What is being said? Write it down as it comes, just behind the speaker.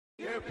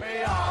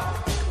QPR,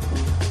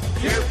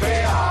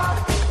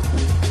 QPR,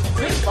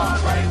 Brisbane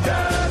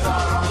Rangers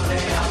are on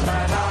the up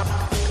and up.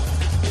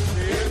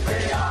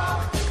 QPR,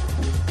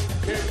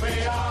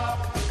 QPR,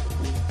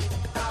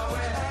 now we're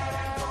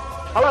heading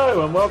for...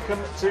 Hello and welcome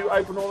to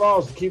Open All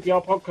Hours, the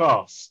QPR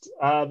podcast.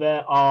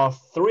 There are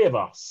three of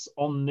us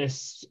on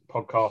this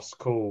podcast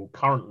call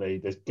currently.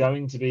 There's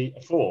going to be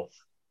a fourth.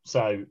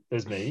 So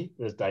there's me,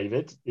 there's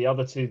David. The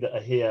other two that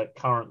are here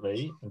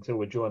currently until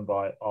we're joined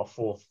by our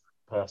fourth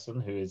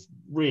person who is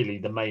really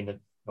the main,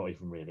 not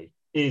even really,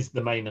 is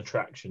the main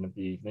attraction of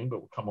the evening, but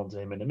we'll come on to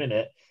him in a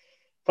minute.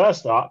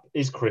 First up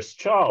is Chris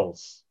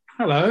Charles.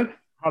 Hello.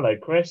 Hello,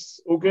 Chris.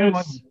 All good?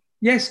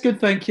 Yes,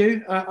 good, thank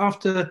you.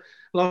 After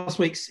last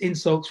week's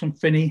insults from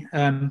Finney,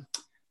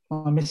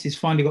 my missus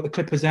finally got the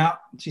clippers out.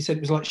 She said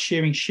it was like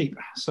shearing sheep.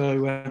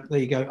 So there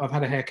you go. I've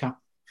had a haircut,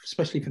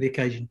 especially for the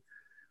occasion.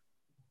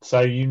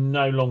 So you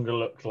no longer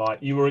look like...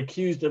 You were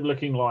accused of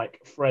looking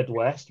like Fred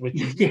West, which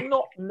is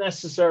not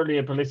necessarily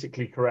a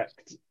politically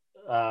correct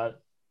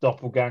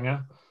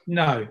doppelganger.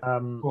 No,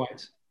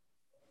 quite.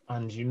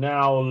 And you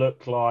now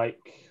look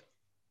like...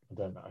 I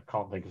don't know. I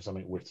can't think of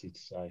something witty to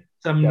say.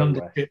 Some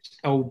nondescript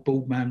old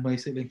bald man,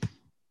 basically.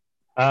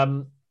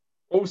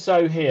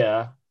 Also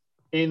here,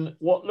 in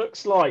what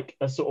looks like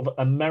a sort of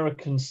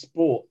American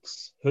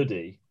sports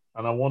hoodie,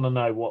 and I want to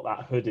know what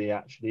that hoodie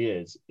actually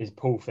is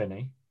Paul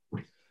Finney.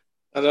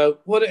 Hello.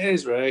 What it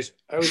is, right?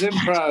 I was in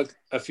Prague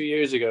a few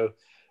years ago,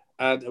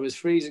 and it was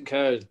freezing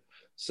cold.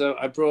 So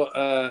I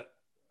brought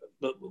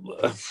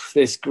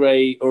this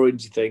grey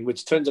orangey thing,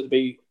 which turns out to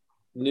be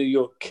New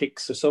York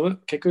Kicks or something.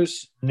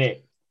 Kickers? New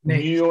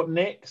York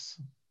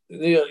Knicks?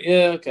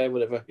 Yeah, okay,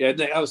 whatever. Yeah,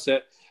 Nick, that was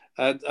it.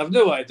 And I've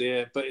no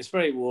idea, but it's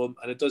very warm,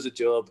 and it does a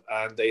job,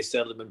 and they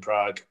sell them in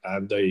Prague,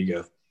 and there you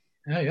go.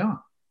 There you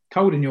are.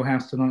 Cold in your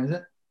house tonight, is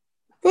it?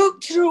 Well,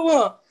 do you know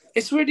what?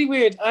 It's really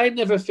weird. I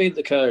never feel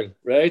the cold,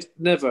 right?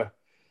 Never.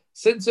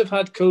 Since I've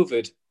had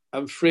COVID,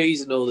 I'm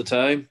freezing all the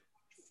time.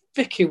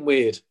 Freaking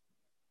weird.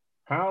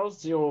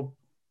 How's your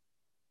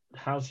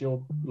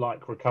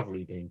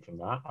recovery been from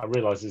that? I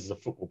realise this is a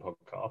football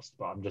podcast,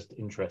 but I'm just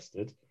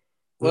interested.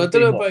 Well, I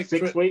don't know about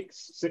 6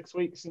 weeks. 6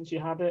 weeks since you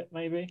had it,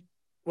 maybe.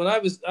 Well, I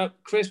was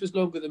Chris was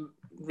longer than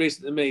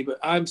recent than me, but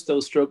I'm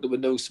still struggling with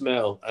no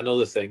smell and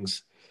other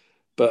things.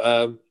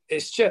 But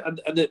it's just and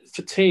the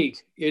fatigue.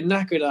 You're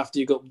knackered after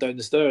you go up and down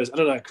the stairs. I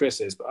don't know how Chris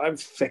is, but I'm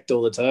ficked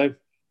all the time.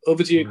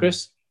 Over to you,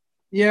 Chris.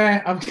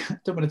 Yeah, I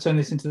don't want to turn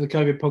this into the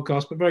COVID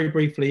podcast, but very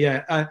briefly,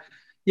 I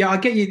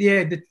get you.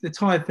 Yeah, the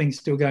tired thing's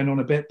still going on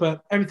a bit,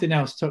 but everything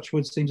else, touch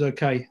wood, seems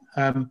okay.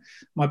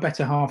 My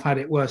better half had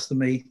it worse than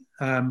me.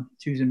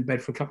 She was in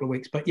bed for a couple of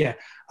weeks, but yeah,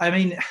 I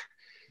mean,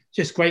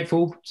 just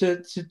grateful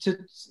that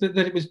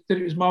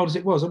it was mild as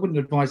it was. I wouldn't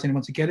advise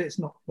anyone to get it. It's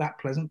not that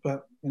pleasant,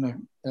 but you know.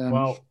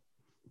 Well,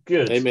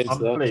 good. Amen I'm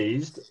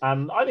pleased,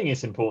 and I think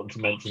it's important to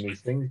mention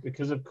these things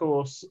because, of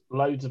course,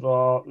 loads of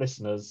our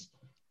listeners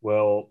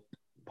will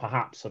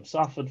perhaps have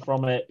suffered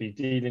from it, be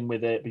dealing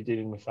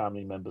with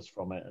family members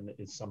from it, and it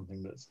is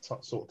something that's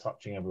sort of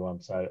touching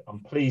everyone. So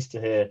I'm pleased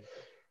to hear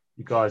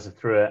you guys are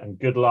through it, and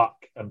good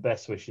luck and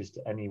best wishes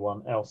to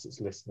anyone else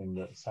that's listening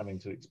that's having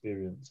to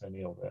experience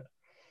any of it.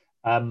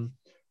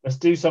 Let's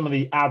do some of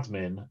the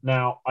admin.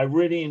 Now, I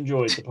really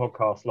enjoyed the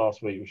podcast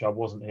last week, which I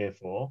wasn't here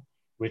for,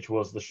 which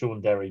was the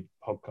Sean Derry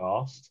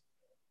podcast.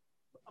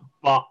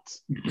 But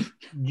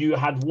you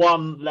had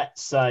one,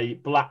 let's say,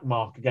 black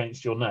mark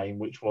against your name,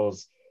 which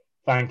was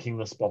thanking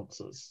the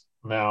sponsors.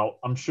 Now,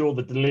 I'm sure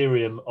the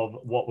delirium of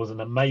what was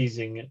an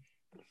amazing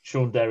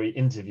Sean Derry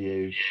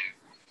interview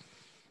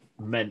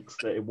meant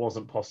that it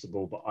wasn't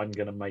possible, but I'm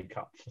going to make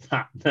up for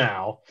that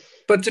now.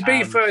 But to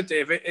be fair,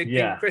 David,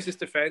 in Chris's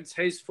defence,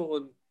 his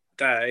phone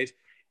died.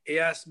 He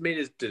asked me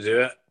to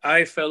do it.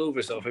 I fell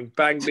over something,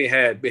 banged my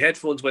head. My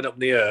headphones went up in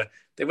the air.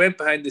 They went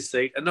behind the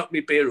seat and knocked me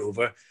beer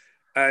over.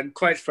 And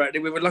quite frankly,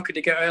 we were lucky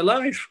to get out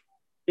alive.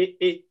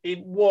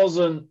 It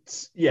wasn't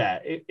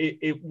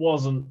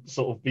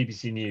sort of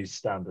BBC News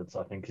standards,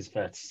 I think is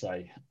fair to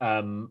say.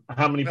 How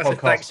many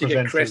podcast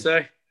presenters? Chris,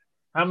 eh?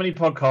 How many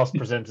podcast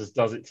presenters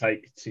does it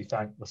take to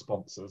thank the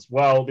sponsors?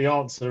 Well, the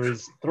answer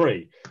is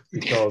 3,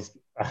 because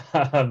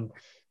I'm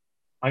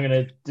going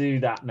to do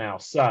that now.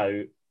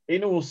 So,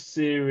 in all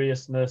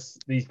seriousness,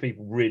 these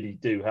people really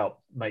do help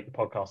make the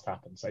podcast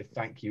happen. So,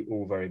 thank you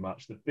all very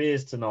much. The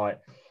beers tonight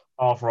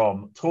are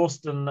from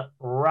Torsten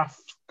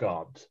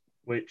Rafgard,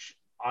 which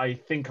I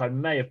think I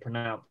may have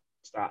pronounced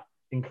that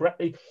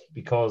incorrectly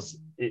because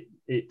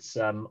it's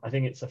I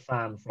think it's a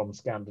fan from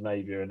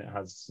Scandinavia and it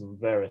has some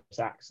various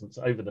accents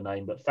over the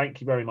name. But thank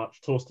you very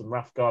much, Torsten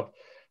Rafgard.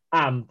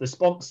 And the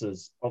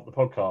sponsors of the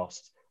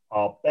podcast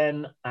are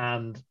Ben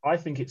and I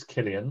think it's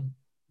Killian.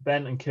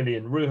 Ben and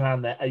Killian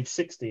Ruhan, they're aged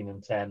 16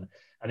 and 10,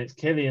 and it's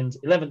Killian's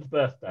 11th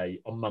birthday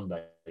on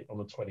Monday, on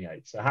the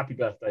 28th. So happy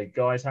birthday,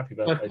 guys. Happy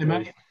birthday,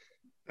 mate.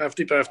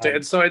 Happy birthday.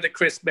 And sorry that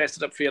Chris messed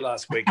it up for you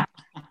last week.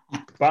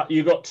 But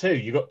you got 2.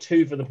 You got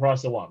 2 for the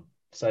price of 1.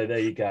 So there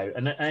you go.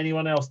 And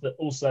anyone else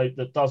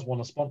that does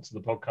want to sponsor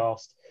the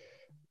podcast,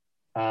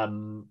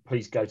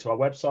 please go to our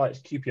website. It's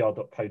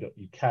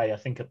qpr.co.uk. I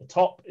think at the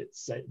top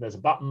there's a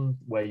button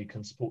where you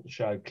can support the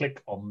show.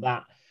 Click on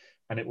that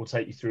and it will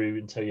take you through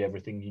and tell you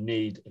everything you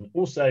need. And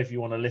also, if you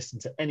want to listen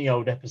to any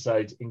old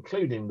episodes,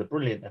 including the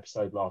brilliant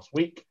episode last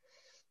week,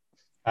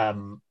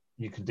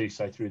 you can do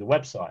so through the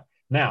website.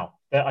 Now,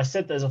 I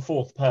said there's a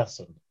fourth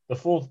person. The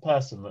fourth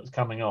person that's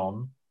coming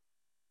on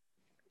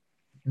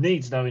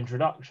needs no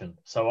introduction,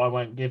 so I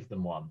won't give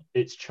them one.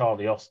 It's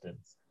Charlie Austin.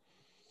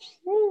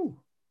 Woo.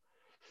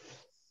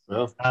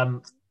 Well.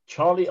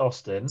 Charlie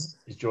Austin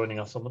is joining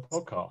us on the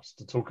podcast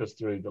to talk us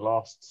through the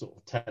last sort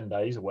of 10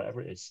 days or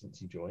whatever it is since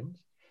he joined.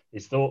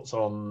 His thoughts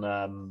on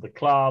the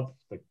club,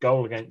 the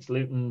goal against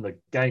Luton, the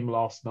game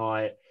last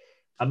night.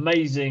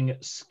 Amazing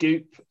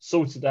scoop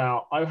sorted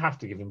out. I have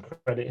to give him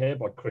credit here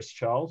by Chris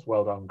Charles.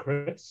 Well done,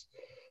 Chris,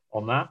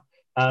 on that.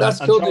 That's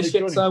called the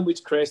shit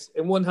sandwich, Chris.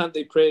 In one hand,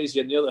 they praise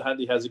you, and the other hand,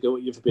 he has a go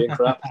at you for being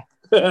crap.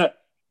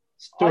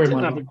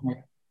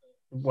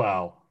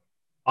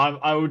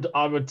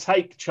 I would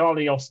take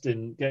Charlie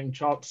Austin, getting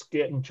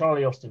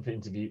Charlie Austin for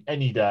interview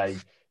any day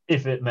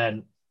if it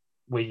meant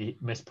we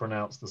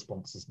mispronounced the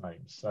sponsors'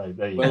 names. So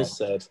there you go. Well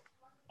said.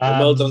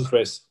 Well done,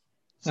 Chris.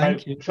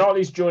 Thank you.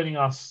 Charlie's joining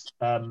us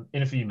in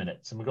a few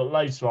minutes, and we've got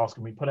loads to ask,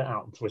 and we put it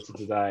out on Twitter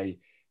today,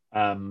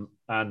 and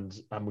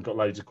we've got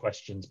loads of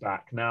questions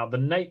back. Now, the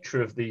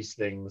nature of these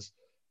things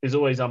is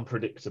always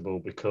unpredictable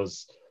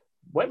because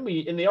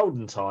in the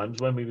olden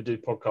times, when we would do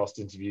podcast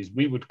interviews,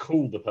 we would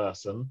call the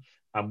person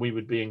and we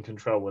would be in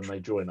control when they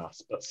join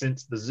us. But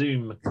since the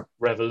Zoom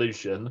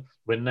revolution,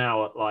 we're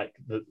now at like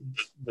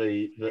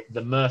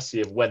the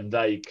mercy of when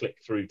they click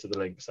through to the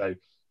link. So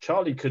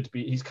Charlie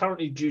he's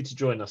currently due to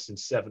join us in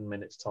 7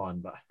 minutes' time,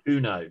 but who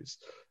knows?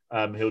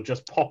 He'll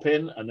just pop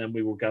in and then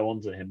we will go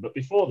on to him. But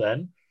before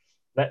then,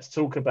 let's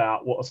talk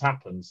about what has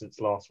happened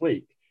since last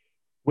week,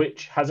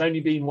 which has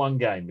only been one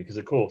game because,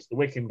 of course, the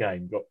Wycombe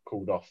game got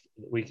called off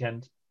at the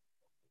weekend.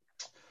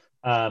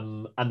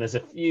 And there's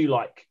a few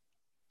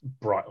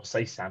Bright or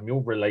Say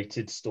Samuel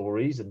related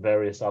stories and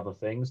various other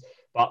things.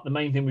 But the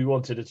main thing we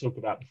wanted to talk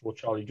about before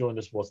Charlie joined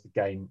us was the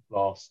game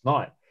last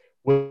night,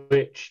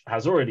 which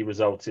has already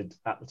resulted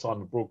at the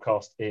time of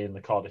broadcast in the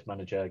Cardiff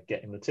manager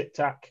getting the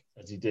tic-tac,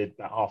 as he did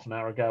about half an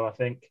hour ago, I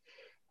think.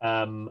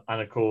 And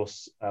of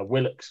course,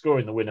 Willock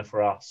scoring the winner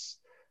for us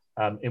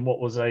in what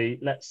was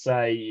let's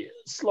say,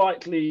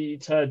 slightly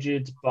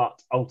turgid,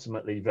 but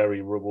ultimately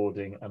very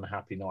rewarding and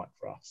happy night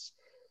for us.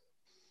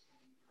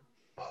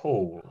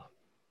 Paul.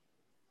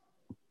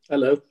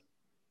 Hello.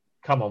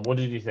 Come on, what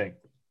did you think?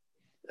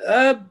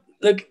 I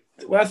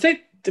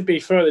think, to be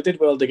fair, they did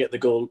well to get the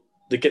goal,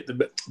 to get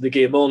the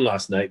game on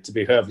last night, to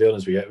be perfectly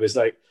honest with you. It was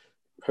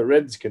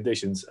horrendous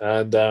conditions.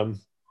 And I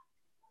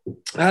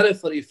had a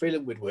funny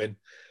feeling we'd win,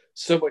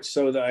 so much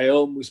so that I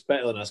almost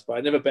bet on us, but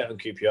I never bet on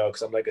QPR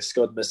because I'm like a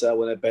scud myself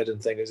when I bet on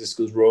things. It just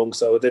goes wrong,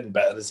 so I didn't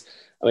bet on us.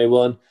 We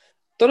won.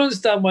 Don't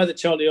understand why the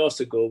Charlie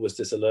Austin goal was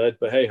disallowed,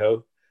 but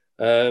hey-ho.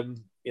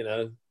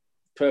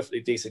 Perfectly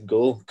decent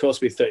goal.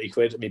 Cost me 30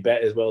 quid at me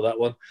bet as well, that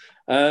one.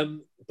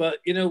 But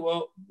you know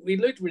what? We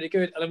looked really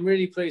good, and I'm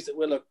really pleased that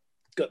Willock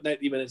got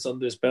 90 minutes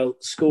under his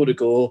belt, scored a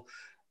goal,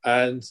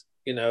 and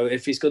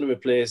if he's going to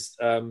replace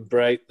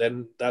Bright,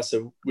 then that's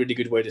a really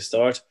good way to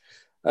start.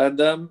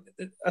 And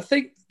I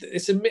think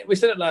we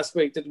said it last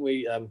week, didn't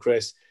we,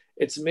 Chris?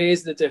 It's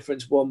amazing the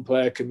difference one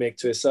player can make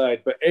to a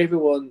side, but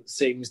everyone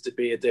seems to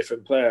be a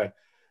different player.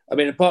 I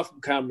mean, apart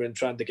from Cameron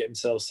trying to get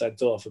himself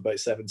sent off about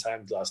 7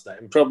 times last night,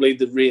 and probably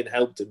the rain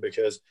helped him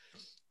because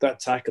that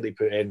tackle he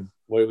put in,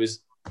 where he was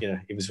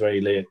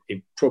very late,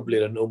 he probably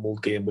in a normal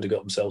game would have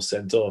got himself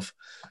sent off.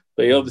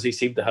 But he obviously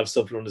seemed to have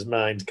something on his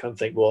mind. Can't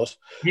think what.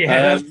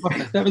 Yeah,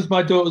 that was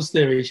my daughter's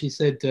theory. She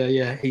said,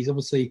 he's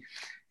obviously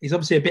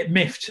a bit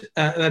miffed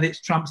that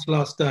it's Trump's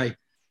last day.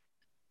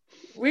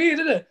 Weird,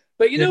 isn't it?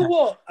 But you know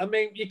what? I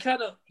mean, I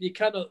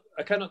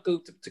cannot go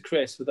to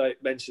Chris without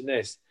mentioning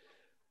this.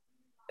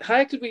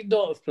 How could we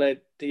not have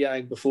played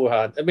Dieng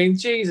beforehand? I mean,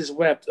 Jesus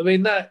wept. I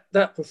mean,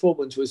 that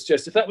performance was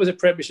just, if that was a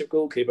Premiership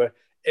goalkeeper,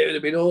 it would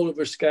have been all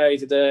over Sky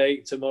today,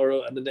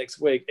 tomorrow, and the next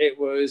week. It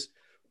was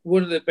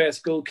one of the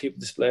best goalkeeper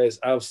displays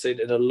I've seen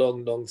in a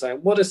long, long time.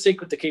 What a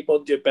secret to keep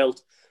under your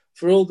belt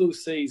for all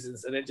those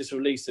seasons and then just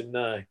release him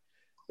now.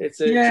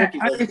 It's a tricky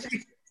one.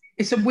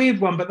 It's a weird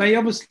one, but they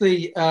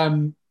obviously,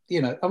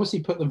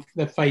 put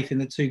their faith in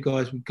the two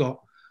guys we've got.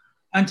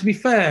 And to be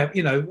fair,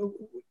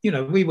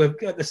 we were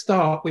at the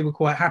start, we were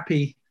quite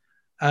happy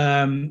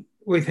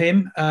with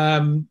him.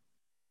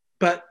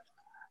 But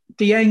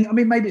Dieng, I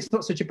mean, maybe it's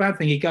not such a bad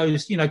thing. He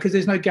goes, because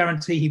there's no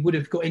guarantee he would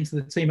have got into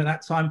the team at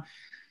that time.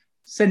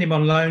 Send him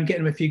on loan, get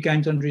him a few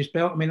games under his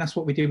belt. I mean, that's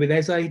what we did with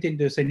Eze. He didn't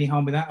do us any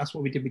harm with that. That's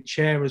what we did with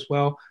Chair as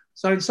well.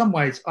 So in some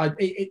ways,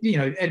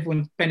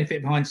 everyone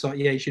benefit of hindsight.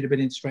 Yeah, he should have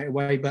been in straight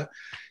away. But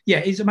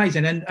yeah, he's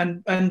amazing.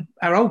 And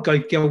our old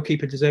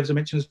goalkeeper deserves a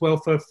mention as well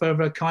for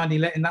kindly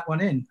letting that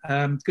one in.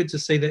 Good to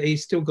see that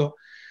he's still got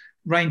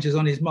Rangers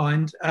on his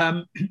mind.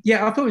 I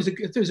thought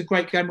it was a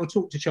great game. We'll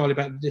talk to Charlie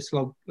about the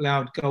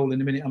disallowed goal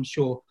in a minute, I'm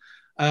sure.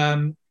 I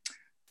mean,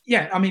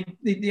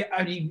 the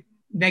only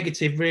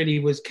negative really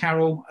was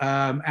Carroll,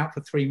 out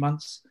for 3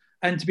 months.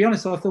 And to be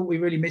honest, I thought we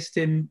really missed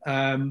him.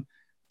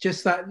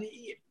 Just that,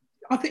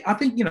 I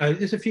think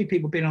there's a few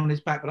people been on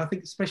his back, but I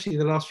think especially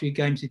the last few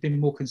games he's been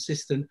more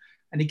consistent,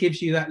 and he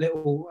gives you that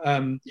little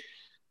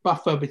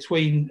buffer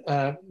between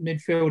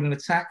midfield and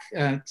attack,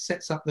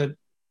 sets up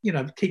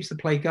keeps the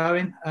play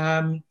going.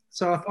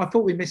 So I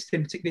thought we missed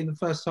him, particularly in the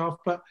first half.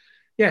 But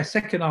yeah,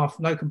 second half,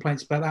 no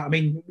complaints about that. I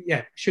mean,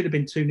 yeah, should have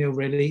been 2-0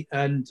 really.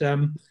 And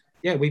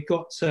we've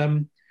got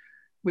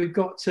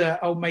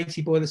old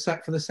matey boy the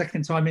sack for the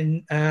second time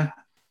in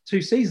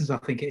 2 seasons, I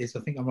think it is. I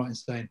think I'm right in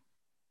saying.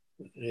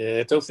 Yeah,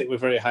 I don't think we're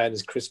very high on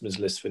his Christmas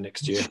list for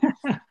next year.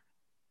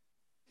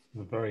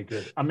 Very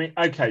good. I mean,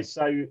 okay,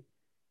 so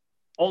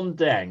on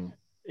Deng,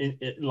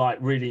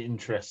 really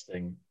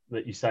interesting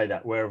that you say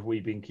that. Where have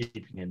we been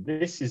keeping him?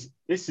 This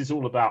is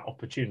all about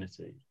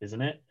opportunity,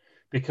 isn't it?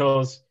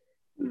 Because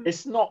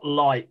it's not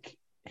like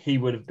he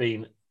would have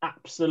been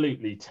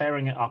absolutely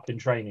tearing it up in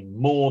training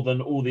more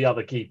than all the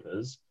other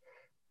keepers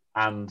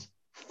and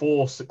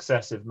 4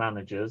 successive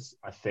managers,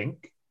 I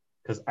think.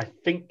 Because I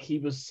think he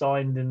was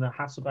signed in the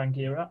Hasselbank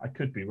era. I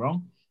could be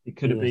wrong. It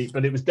could have been,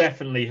 but it was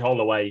definitely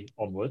Holloway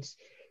onwards.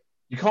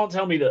 You can't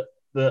tell me that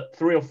the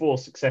 3 or 4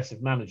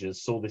 successive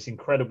managers saw this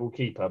incredible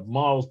keeper,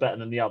 miles better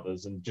than the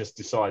others, and just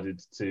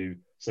decided to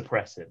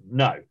suppress him.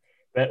 No.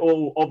 They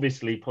all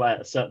obviously play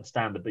at a certain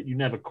standard, but you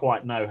never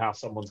quite know how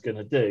someone's going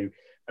to do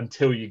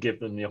until you give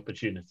them the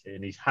opportunity.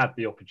 And he's had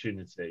the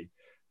opportunity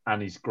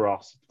and he's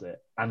grasped it.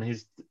 And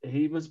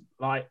it was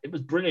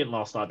brilliant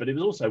last night, but it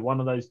was also one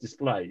of those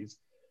displays.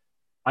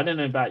 I don't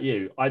know about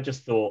you. I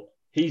just thought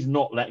he's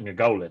not letting a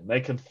goal in. They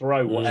can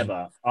throw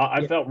whatever.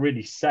 I felt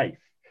really safe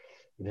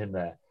with him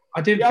there.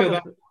 I didn't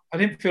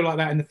feel like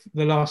that in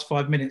the last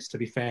 5 minutes, to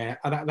be fair.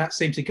 That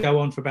seemed to go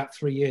on for about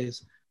 3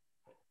 years.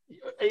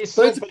 It's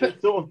sort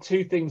of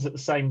 2 things at the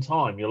same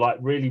time. You're like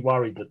really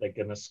worried that they're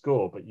going to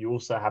score, but you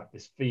also have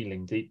this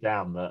feeling deep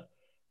down that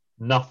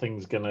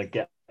nothing's going to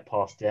get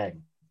past Deng.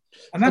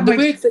 And the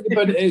weird thing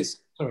about it is...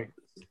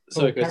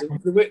 Sorry, Chris.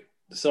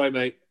 Sorry,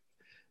 mate.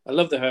 I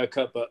love the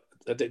haircut, but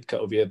I did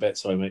cut over you a bit.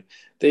 Sorry, mate.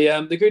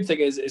 The good thing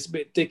is it's a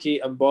bit Dicky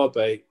and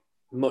Barbe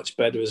much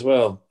better as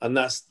well, and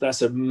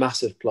that's a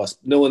massive plus.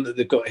 Knowing that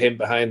they've got him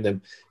behind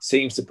them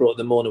seems to brought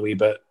them on a wee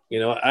bit.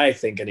 I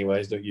think,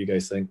 anyways. Don't you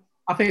guys think?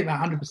 I think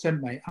that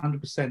 100%, mate.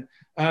 100%.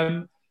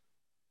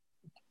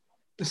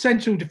 The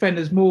central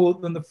defenders more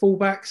than the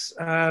fullbacks.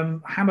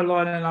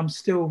 Hammerlinen, I'm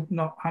still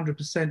not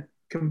 100%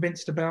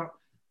 convinced about.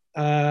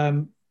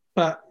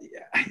 But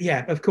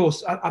yeah, of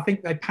course, I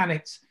think they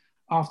panicked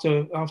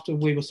after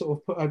we were sort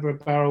of put over a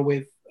barrel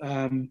with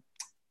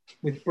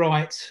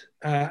Bright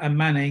and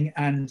Manning,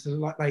 and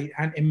they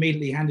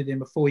immediately handed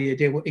him a 4-year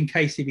deal in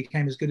case he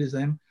became as good as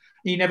them.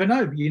 You never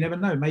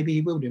know. Maybe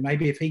he will do.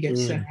 Maybe if he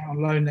gets sent out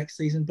on loan next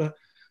season. But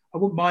I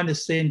wouldn't mind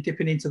us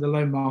dipping into the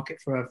loan market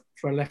for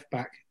a left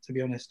back, to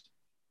be honest.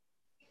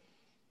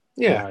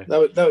 Yeah,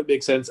 that would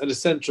make sense. And a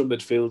central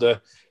midfielder,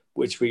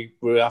 which we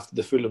were after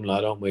the Fulham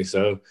lad, aren't we?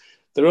 So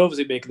they're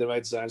obviously making the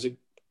right signs.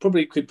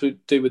 Probably could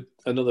do with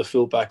another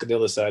fullback on the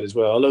other side as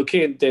well. Although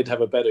Kane did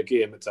have a better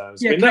game at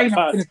times. Yeah,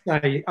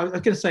 I was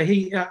going to say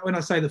he. When I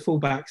say the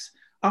fullbacks,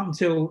 up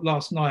until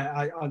last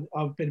night,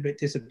 I've been a bit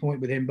disappointed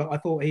with him, but I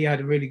thought he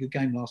had a really good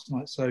game last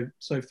night. So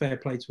fair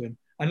play to him.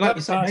 And like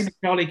you said, maybe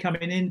Charlie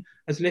coming in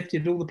has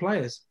lifted all the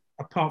players,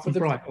 apart from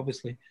Bright,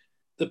 obviously.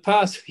 The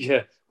pass,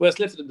 it's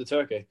lifted him to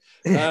Turkey.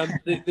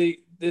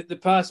 The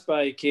pass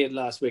by Kane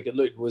last week at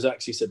Luton was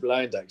actually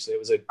sublime. Actually, it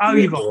was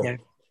a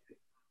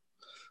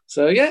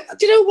So, yeah,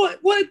 do you know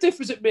what a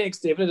difference it makes,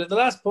 David? At the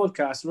last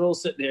podcast, we're all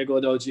sitting here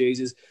going, oh,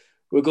 Jesus,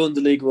 we're going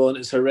to League One.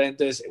 It's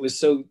horrendous. It was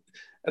so...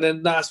 And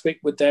then last week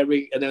with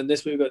Derry, and then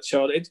this week we've got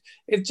Charlotte.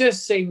 It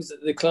just seems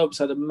that the club's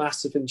had a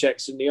massive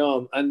injection in the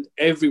arm, and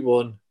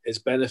everyone is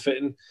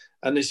benefiting.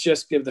 And it's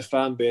just given the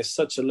fan base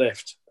such a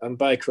lift. And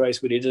by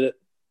Christ, we needed it.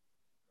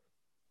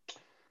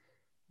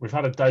 We've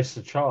had a dose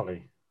of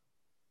Charlie.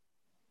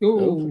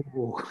 Ooh.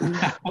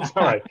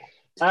 Sorry.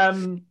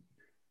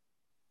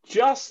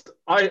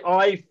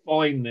 I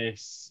find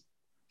this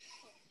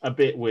a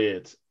bit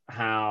weird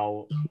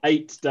how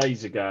 8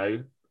 days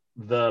ago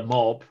the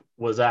mob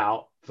was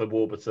out for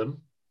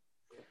Warburton,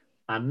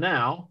 and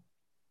now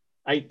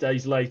 8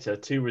 days later,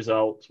 2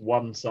 results,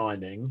 1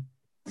 signing,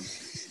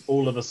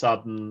 all of a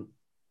sudden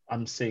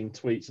I'm seeing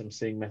tweets, I'm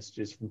seeing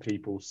messages from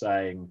people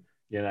saying,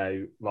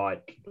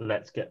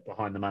 let's get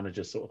behind the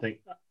manager sort of thing.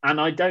 And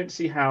I don't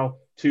see how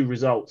 2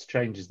 results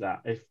changes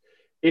that.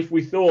 If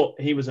we thought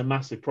he was a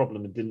massive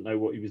problem and didn't know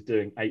what he was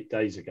doing 8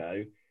 days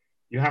ago,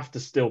 you have to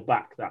still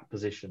back that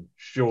position,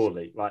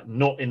 surely.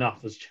 Not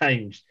enough has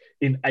changed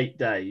in 8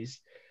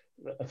 days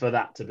for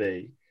that to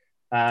be.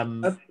 I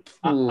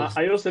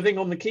also think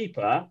on the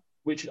keeper,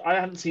 which I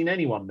haven't seen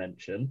anyone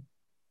mention,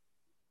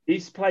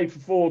 he's played for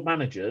 4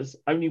 managers.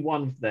 Only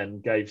one of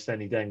them gave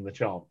Seny Deng the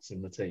chance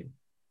in the team.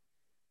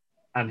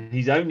 And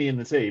he's only in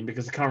the team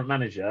because the current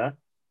manager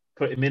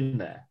put him in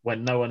there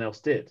when no one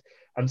else did.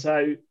 And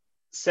so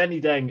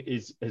Seny Deng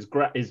is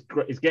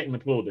getting the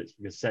plaudits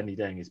because Seny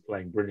Deng is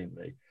playing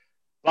brilliantly.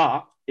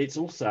 But it's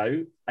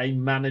also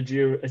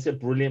it's a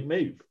brilliant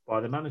move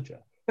by the manager.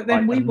 But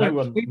then no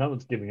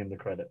one's giving him the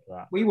credit for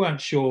that. We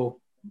weren't sure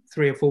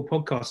 3 or 4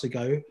 podcasts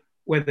ago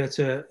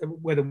whether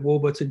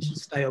Warburton should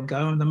stay or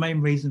go, and the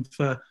main reason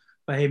for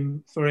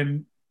him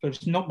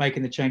not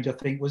making the change, I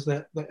think, was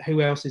that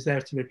who else is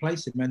there to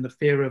replace him, and the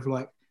fear of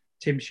like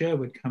Tim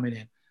Sherwood coming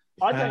in.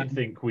 I don't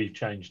think we've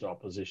changed our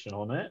position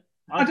on it.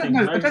 I think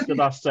most of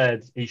us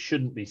said he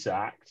shouldn't be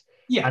sacked,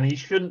 and he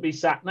shouldn't be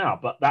sacked now.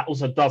 But that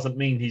also doesn't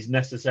mean he's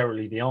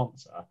necessarily the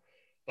answer.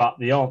 But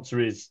the answer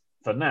is,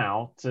 for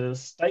now, to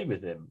stay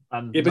with him.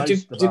 And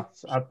most of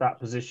us had that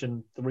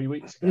position 3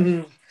 weeks ago.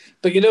 Mm-hmm.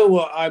 But you know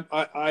what?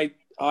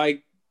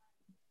 I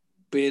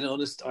being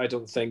honest, I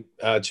don't think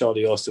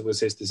Charlie Austin was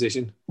his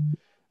decision.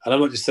 And I'm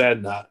not just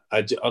saying that.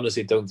 I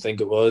honestly don't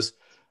think it was.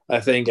 I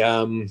think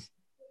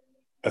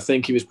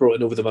he was brought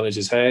in over the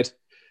manager's head.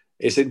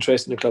 It's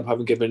interesting the club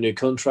haven't given a new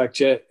contract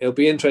yet. It'll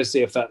be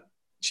interesting if that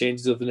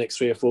changes over the next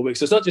 3 or 4 weeks.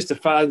 So it's not just the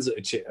fans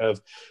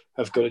that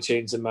have got to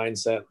change the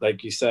mindset,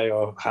 like you say,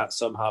 or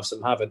some have,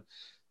 some haven't.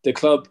 The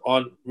club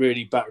aren't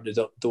really battering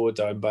the door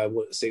down by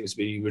what seems to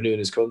be renewing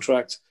his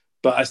contract.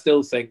 But I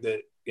still think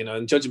that,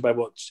 and judging by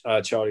what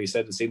Charlie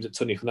said, it seems that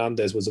Tony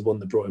Fernandez was the one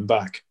that brought him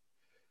back.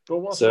 But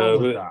what's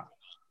wrong with that?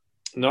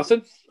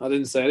 Nothing. I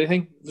didn't say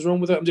anything was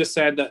wrong with it. I'm just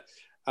saying that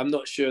I'm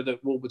not sure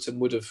that Warburton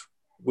would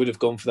have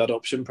gone for that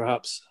option,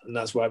 perhaps, and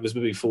that's why it was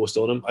maybe forced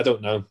on him. I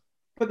don't know.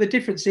 But the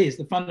difference is,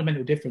 the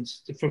fundamental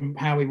difference from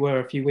how we were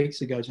a few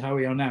weeks ago to how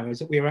we are now is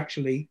that we are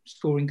actually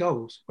scoring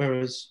goals,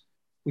 whereas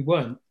we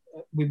weren't.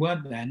 We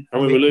weren't then.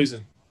 And we were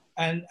losing.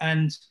 And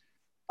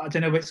I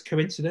don't know if it's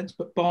coincidence,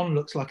 but Bon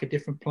looks like a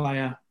different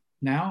player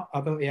now.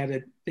 I thought he had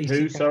a decent...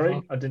 Who? Sorry?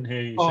 I didn't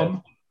hear you Bon.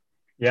 say.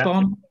 Yeah.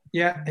 Bon.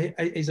 Yeah,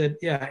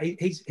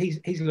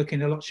 he's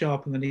looking a lot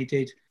sharper than he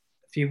did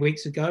a few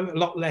weeks ago. A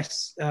lot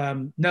less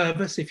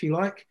nervous, if you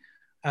like.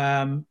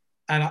 I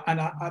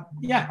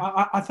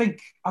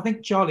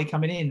think Charlie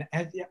coming in,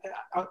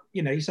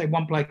 you say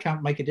one player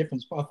can't make a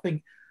difference, but I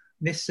think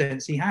in this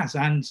sense he has,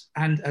 and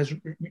has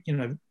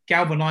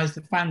galvanised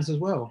the fans as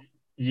well.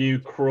 You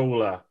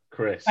crawler,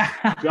 Chris.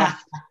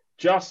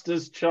 just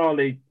as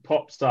Charlie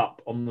pops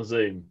up on the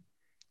Zoom,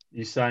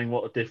 you're saying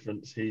what a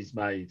difference he's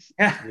made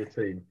to the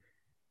team.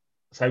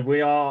 So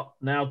we are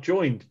now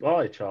joined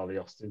by Charlie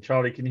Austin.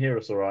 Charlie, can you hear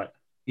us all right?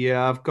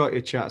 Yeah, I've got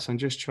your chats. I'm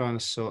just trying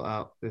to sort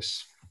out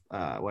this.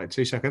 Wait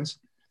 2 seconds.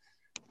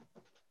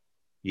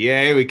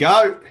 Yeah, here we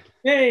go.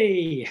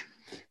 Hey!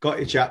 Got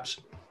your chaps.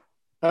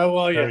 How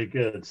are you? Very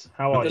good.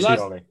 How are you,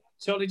 Charlie?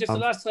 Charlie, just the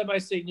last time I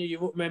seen you, you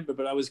won't remember,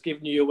 but I was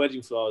giving you your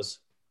wedding flowers.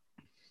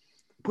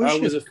 I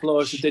was a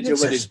florist who did your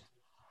wedding.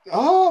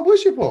 Oh,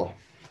 was you, Paul?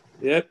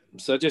 Yep.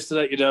 So just to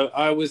let you know,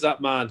 I was that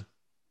man.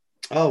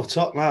 Oh,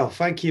 top now.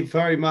 Thank you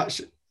very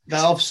much.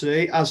 Now,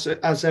 obviously,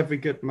 as every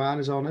good man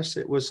is honest,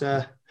 it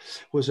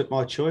wasn't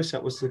my choice.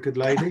 That was the good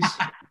ladies.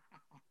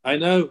 I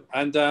know,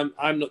 and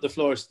I'm not the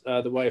florist,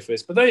 the wife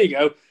is. But there you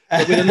go.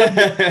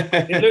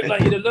 It looked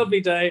like you had a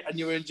lovely day and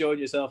you were enjoying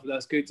yourself, and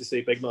that's good to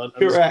see, big man.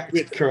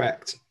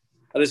 Correct.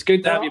 And it's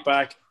good to have you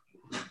back.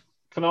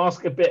 Can I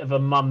ask a bit of a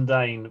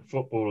mundane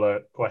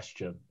footballer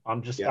question?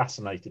 I'm just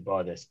fascinated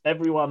by this.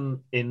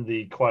 Everyone in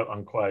the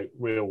quote-unquote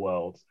real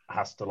world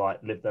has to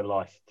live their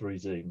life through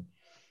Zoom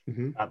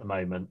at the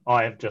moment.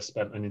 I have just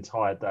spent an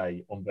entire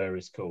day on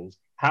various calls.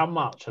 How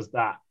much has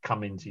that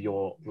come into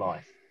your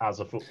life as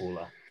a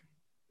footballer?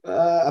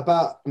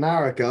 About an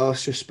hour ago, I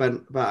just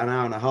spent about an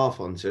hour and a half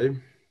on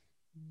Zoom.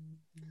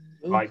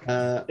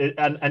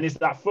 And is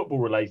that football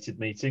related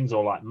meetings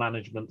or like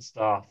management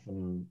stuff?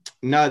 And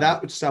no,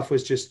 that stuff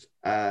was just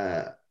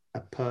a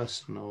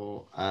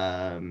personal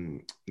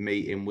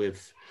meeting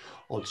with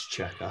Odds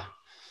Checker.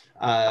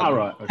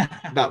 Right. Okay.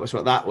 That was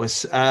what that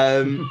was.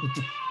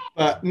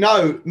 But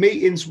no,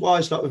 meetings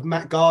wise, like with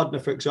Matt Gardner,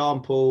 for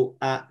example,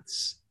 at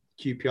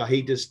QPR,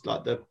 he does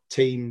like the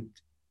team.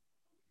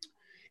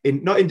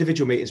 Not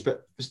individual meetings,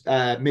 but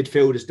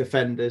midfielders,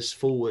 defenders,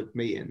 forward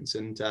meetings,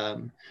 and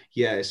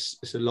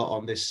it's a lot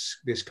on this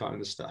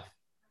kind of stuff.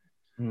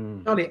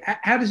 Charlie,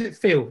 how does it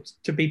feel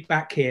to be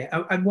back here?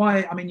 And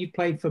why? I mean, you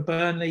played for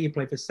Burnley, you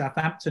played for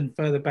Southampton,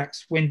 further back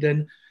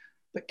Swindon,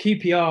 but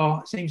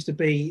QPR seems to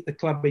be the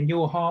club in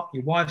your heart,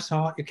 your wife's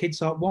heart, your kids'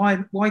 heart. Why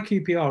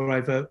QPR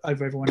over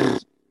everyone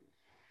else?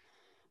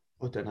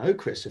 I don't know,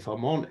 Chris. If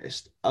I'm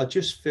honest, I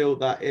just feel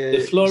that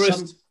the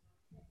florist.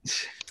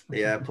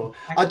 Yeah, Paul.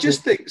 I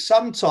just think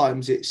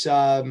sometimes it's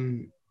I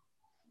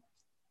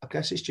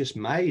guess it's just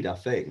made, I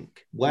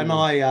think. When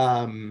I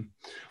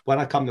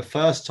come the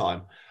first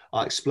time,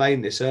 I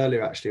explained this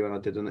earlier actually when I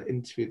did an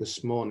interview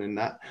this morning,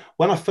 that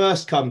when I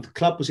first come, the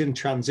club was in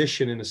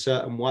transition in a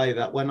certain way,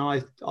 that when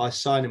I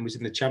signed and was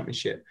in the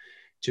Championship,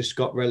 just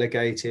got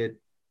relegated,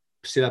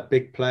 still had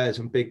big players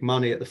and big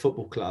money at the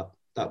football club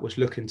that was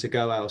looking to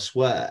go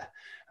elsewhere.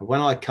 And when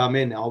I come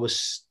in, I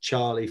was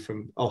Charlie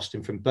from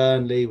Austin from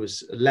Burnley,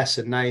 was a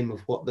lesser name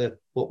of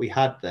what we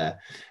had there.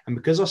 And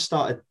because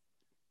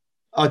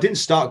I didn't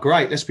start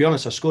great, let's be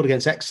honest. I scored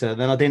against Exeter,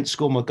 then I didn't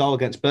score my goal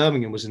against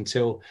Birmingham was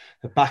until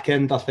the back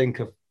end, I think,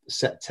 of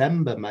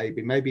September,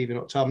 maybe even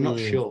October. I'm not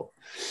sure.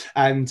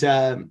 And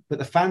but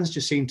the fans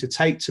just seemed to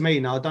take to me.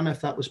 Now I don't know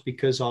if that was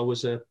because I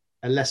was a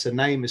lesser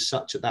name as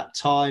such at that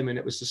time, and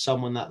it was just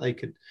someone that they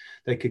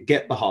could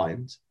get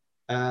behind.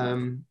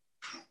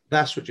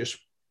 That's what just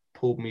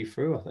pulled me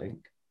through, I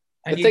think.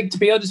 I think, to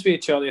be honest with you,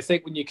 Charlie, I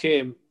think when you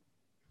came,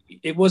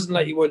 it wasn't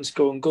like you weren't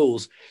scoring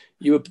goals.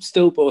 You were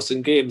still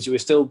bossing games. You were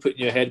still putting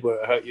your head where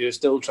it hurt. You were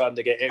still trying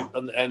to get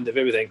on the end of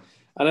everything.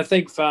 And I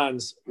think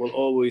fans will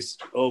always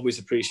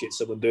appreciate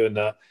someone doing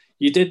that.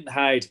 You didn't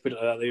hide, put it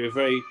like that. They were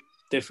very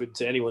different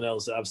to anyone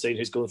else that I've seen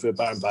who's going through a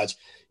Baron badge.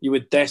 You were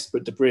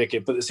desperate to break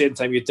it, but at the same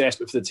time, you're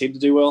desperate for the team to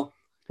do well,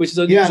 which is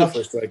unusual for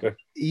a striker.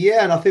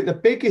 Yeah, and I think the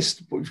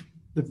biggest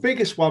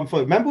one for,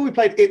 remember we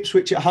played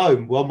Ipswich at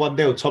home,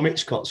 1-0. Tom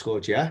Hitchcock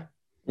scored, yeah?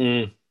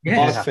 Yeah,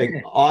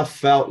 I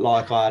felt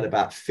like I had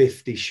about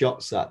 50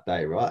 shots that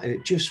day, right? And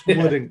it just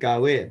wouldn't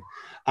go in.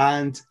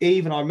 And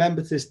even I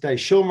remember to this day,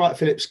 Sean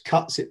Wright-Phillips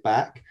cuts it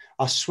back.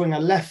 I swing a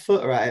left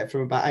footer at it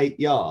from about 8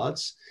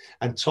 yards,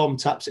 and Tom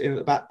taps it in at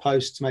the back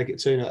post to make it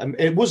 2-0. And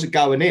it wasn't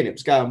going in, it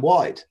was going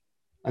wide.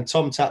 And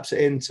Tom taps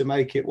it in to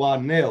make it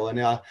 1-0. And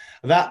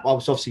that I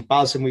was obviously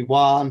buzzing. We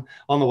won.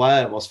 On the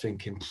way home, I was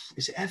thinking,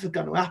 is it ever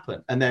going to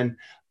happen? And then,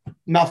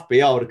 enough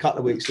behold, a couple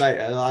of weeks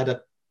later, I had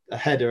a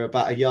header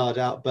about a yard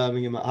out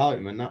Birmingham at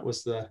home, and that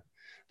was the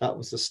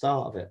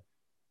start of it.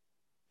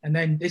 And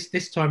then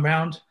this time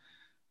round,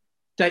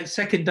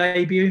 second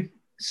debut,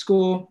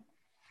 score,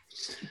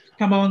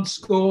 come on,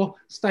 score,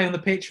 stay on the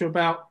pitch for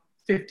about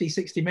 50,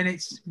 60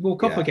 minutes,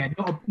 walk off again.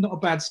 Not a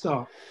bad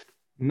start.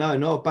 No,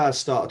 not a bad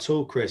start at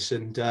all, Chris.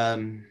 And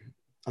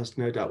as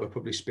no doubt we'll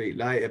probably speak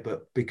later,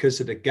 but because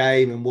of the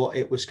game and what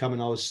it was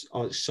coming, I was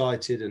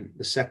excited. And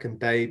the second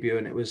debut,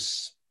 and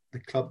the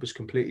club was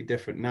completely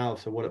different now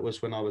to what it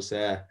was when I was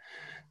there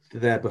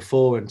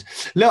before. And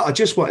look, I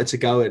just wanted to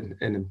go and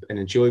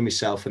enjoy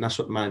myself, and that's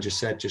what the manager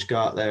said: just go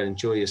out there and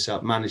enjoy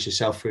yourself, manage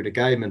yourself through the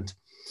game, and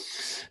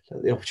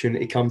let the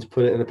opportunity come to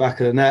put it in the back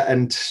of the net.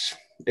 And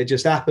it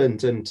just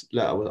happened, and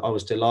look, I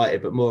was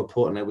delighted, but more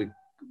importantly,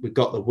 we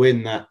got the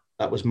win that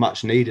was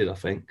much needed, I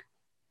think.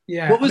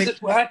 Yeah. What was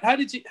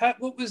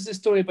what was the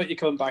story about you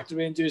coming back to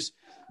Rangers,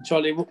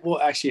 Charlie?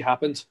 What actually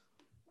happened?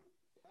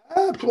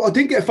 I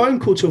didn't get a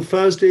phone call till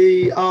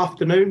Thursday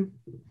afternoon.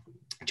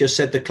 Just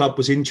said the club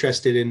was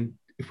interested in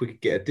if we could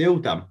get a deal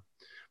done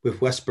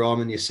with West Brom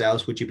and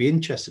yourselves. Would you be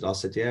interested? I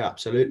said, yeah,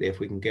 absolutely. If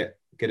we can get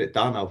it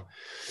done,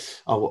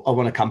 I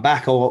want to come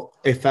back. Or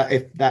if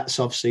that's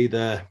obviously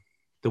the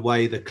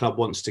way the club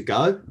wants to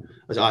go.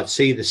 As I'd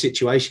see the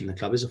situation, the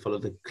club is. I follow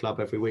the club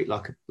every week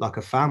like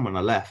a fan when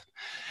I left,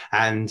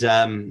 and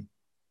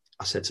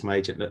I said to my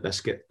agent, look,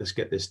 let's get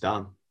this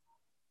done.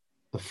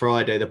 The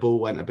Friday, the ball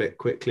went a bit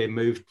quickly and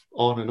moved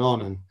on, and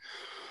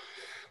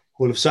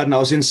all of a sudden I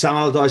was in Sam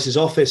Allardyce's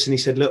office, and he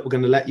said, look, we're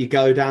going to let you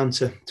go down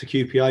to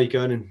QPR. You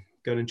go and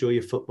enjoy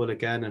your football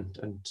again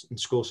and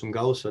score some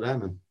goals for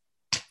them. And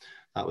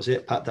that was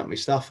it. Packed up my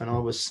stuff, and I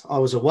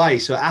was away.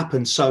 So it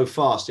happened so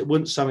fast. It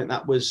wasn't something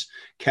that was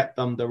kept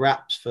under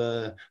wraps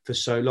for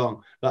so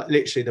long. Like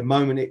literally, the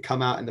moment it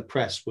come out in the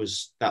press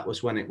was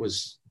when it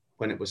was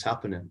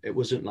happening. It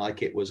wasn't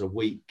like it was a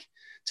week,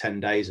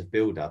 10 days of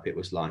build up. It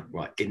was like,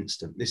 right,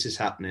 instant. This is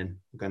happening.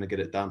 I'm going to get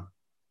it done.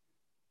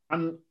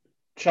 And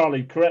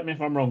Charlie, correct me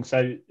if I'm wrong.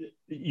 So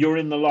you're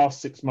in the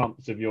last 6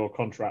 months of your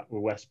contract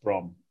with West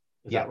Brom.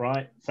 Is that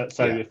right?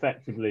 So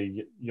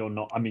effectively, you're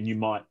not. I mean, you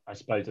might. I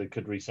suppose they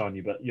could re-sign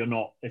you, but you're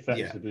not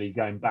effectively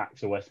going back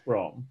to West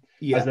Brom.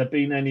 Yeah. Has there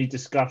been any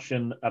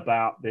discussion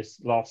about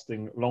this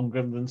lasting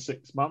longer than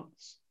 6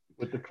 months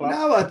with the club?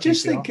 No, I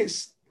just think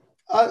it's.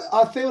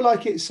 I feel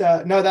like it's.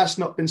 No, that's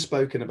not been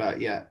spoken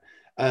about yet,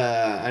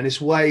 and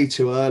it's way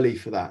too early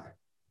for that.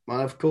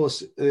 And of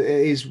course, it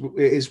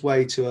is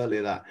way too early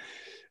for that.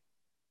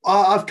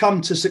 I've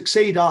come to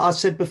succeed. I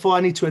said before,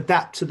 I need to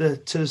adapt to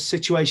the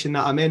situation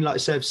that I'm in. Like I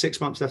said,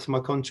 6 months left of my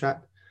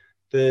contract.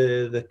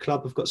 The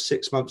club have got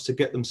 6 months to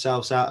get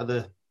themselves out of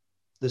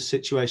the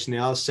situation they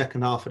are,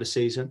 second half of the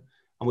season.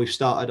 And we've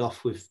started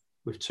off with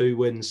 2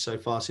 wins so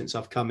far since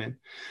I've come in.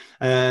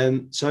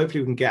 So hopefully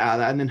we can get out of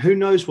that. And then who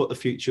knows what the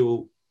future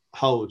will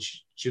hold. Do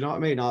you know what I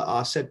mean?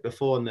 I said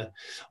before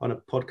on a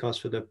podcast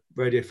for the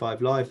Radio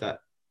 5 Live that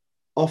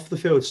off the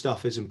field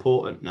stuff is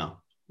important now.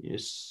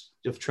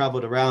 I've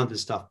travelled around and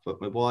stuff,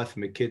 but my wife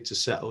and my kids are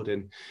settled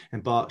in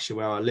Berkshire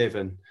where I live,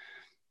 and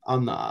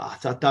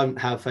I don't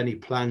have any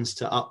plans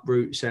to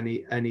uproot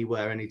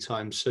anywhere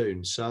anytime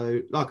soon. So,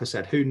 like I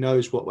said, who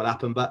knows what will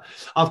happen? But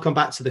I've come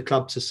back to the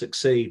club to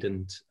succeed,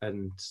 and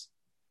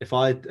if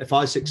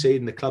I succeed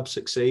and the club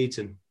succeeds,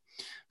 and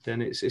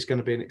then it's going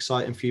to be an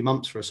exciting few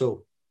months for us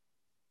all.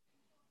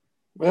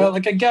 Well,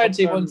 I can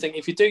guarantee one thing: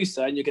 if you do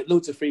sign, you get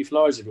loads of free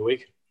flowers every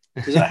week.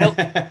 Does that help?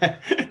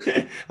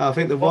 I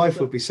think the wife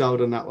would be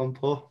sold on that one,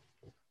 Paul.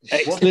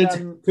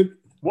 Excellent.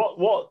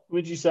 What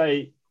would you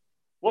say?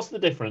 What's the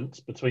difference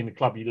between the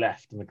club you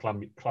left and the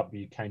club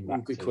you came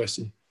back to? Good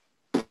question.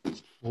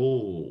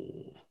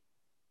 Or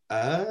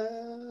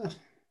a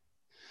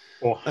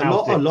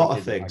lot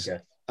of things.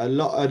 A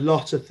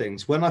lot of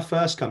things. When I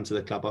first come to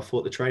the club, I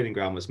thought the training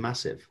ground was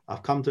massive.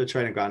 I've come to a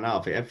training ground now,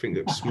 I think everything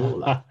looks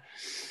smaller.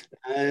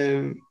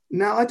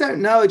 Now, I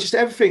don't know, just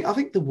everything. I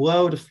think the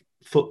world of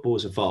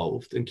football's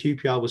evolved, and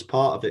QPR was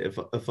part of it,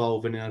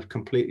 evolving in a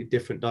completely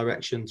different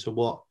direction to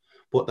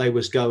what they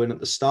was going at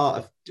the start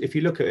of. If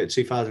you look at it,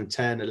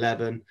 2010,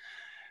 11,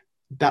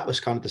 that was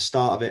kind of the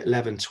start of it,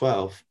 11,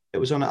 12. It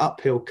was on an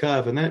uphill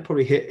curve, and then it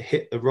probably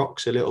hit the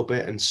rocks a little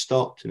bit and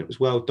stopped, and it was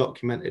well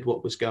documented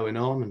what was going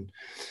on. And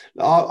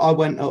I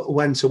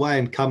went away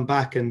and come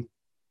back, and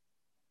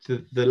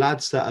the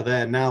lads that are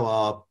there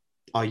now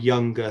are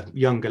younger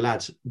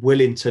lads,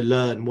 willing to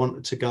learn,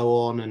 wanted to go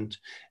on and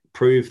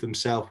prove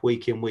themselves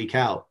week in, week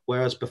out.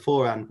 Whereas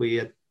beforehand, we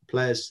had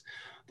players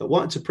that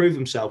wanted to prove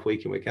themselves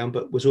week in, week out,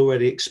 but was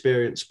already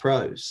experienced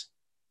pros,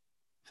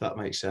 if that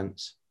makes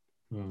sense.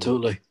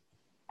 Totally.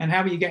 And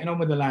how are you getting on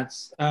with the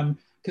lads?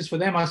 Because for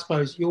them, I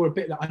suppose you're a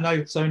bit like, I know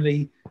it's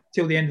only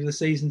till the end of the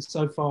season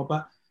so far,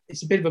 but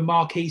it's a bit of a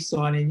marquee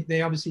signing.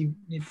 They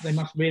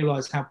must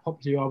realise how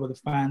popular you are with the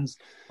fans.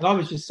 And I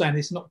was just saying,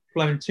 it's not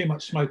blowing too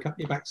much smoke up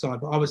your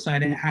backside, but I was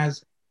saying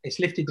it's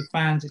lifted the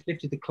fans, it's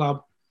lifted the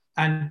club,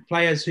 and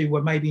players who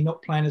were maybe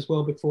not playing as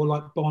well before,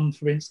 like Bond,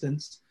 for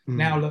instance,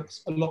 now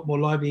looks a lot more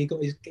lively.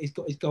 He's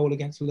got his goal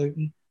against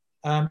Luton.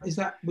 Was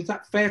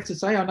that fair to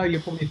say? I know you're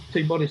probably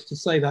too modest to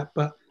say that,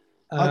 but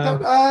I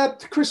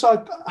don't, Chris.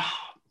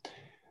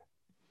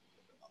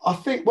 I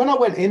think when I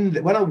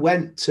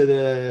went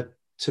to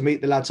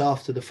meet the lads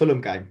after the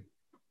Fulham game,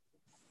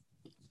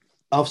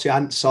 obviously I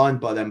hadn't signed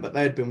by them, but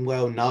they had been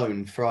well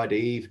known Friday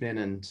evening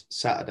and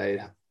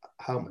Saturday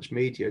how much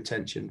media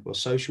attention or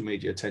social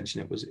media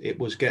attention it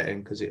was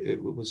getting, because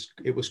it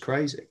was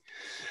crazy.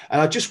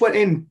 And I just went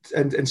in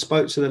and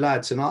spoke to the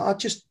lads, and I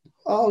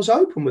was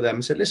open with them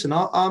and said, listen,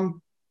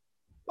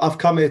 I've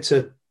come here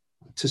to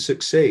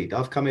succeed.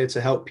 I've come here to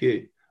help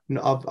you.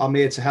 I'm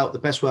here to help. The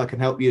best way I can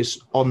help you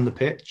is on the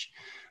pitch.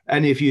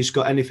 Any of you's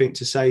got anything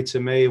to say to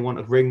me and want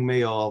to ring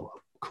me or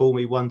pull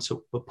me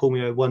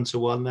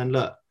one-to-one, then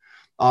look,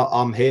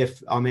 I'm here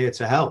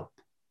to help.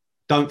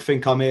 Don't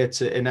think I'm here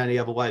to in any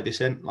other way.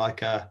 This ain't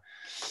like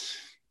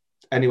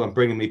anyone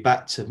bringing me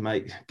back to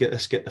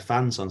get the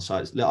fans on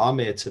side. Look, I'm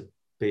here to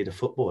be the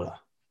footballer.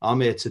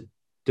 I'm here to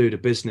do the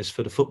business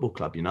for the football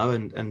club,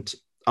 and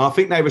I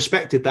think they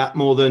respected that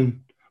more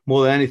than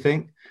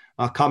anything.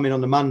 I come in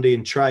on the Monday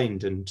and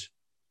trained, and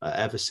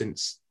ever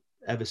since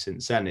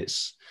then,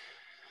 it's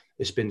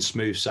been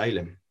smooth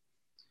sailing.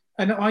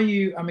 And are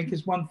you? I mean,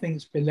 because one thing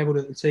that's been levelled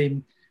at the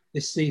team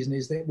this season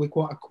is that we're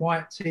quite a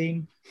quiet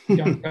team. We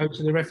don't go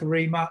to the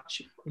referee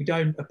much. We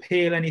don't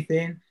appeal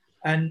anything.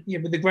 And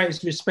with the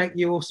greatest respect,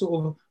 you're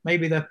sort of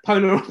maybe the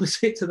polar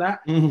opposite to that.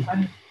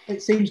 And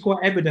it seems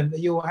quite evident that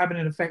you're having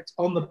an effect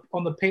on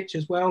the pitch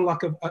as well,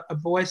 like a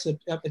voice, a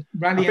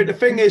rally. I think the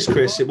thing is,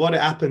 Chris, what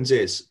it happens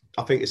is,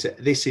 I think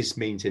this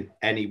means in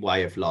any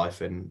way of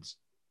life. And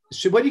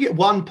so when you get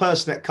one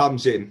person that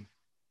comes in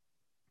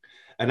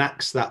and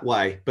acts that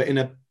way, but in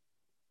a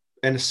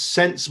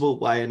sensible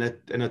way, in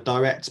a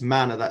direct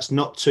manner, that's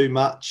not too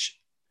much.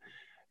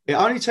 It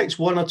only takes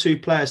one or two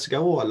players to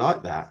go, oh, I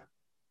like that.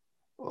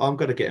 I'm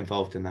going to get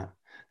involved in that.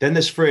 Then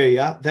there's 3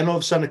 of you. Then all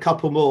of a sudden a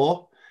couple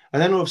more.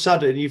 And then all of a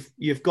sudden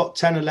you've got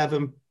 10,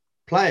 11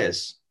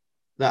 players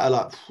that are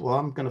like, well,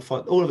 I'm going to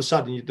fight. All of a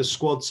sudden the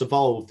squad's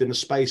evolved in the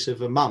space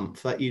of a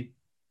month that you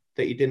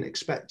didn't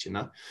expect,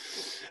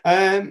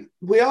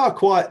 We are a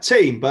quiet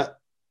team, but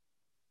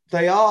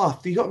you've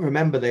got to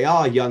remember, they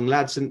are young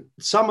lads, and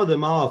some of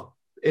them are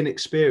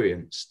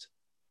inexperienced.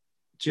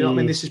 Do you know what I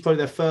mean? This is probably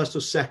their first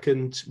or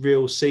second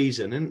real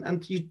season,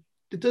 and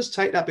it does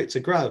take that bit to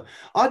grow.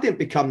 I didn't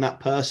become that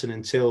person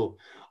until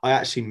I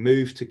actually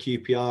moved to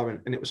QPR,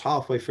 and it was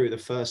halfway through the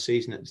first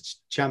season at the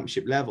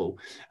championship level,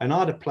 and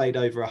I'd have played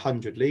over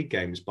 100 league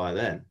games by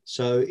then.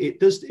 So it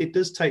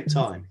does take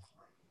time.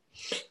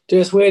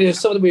 Just weird. It's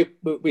something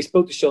we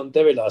spoke to Sean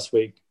Derry last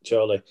week,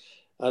 Charlie,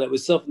 and it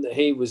was something that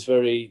he was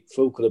very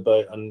vocal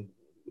about, and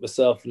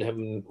myself and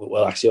him,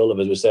 well, actually all of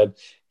us, we said,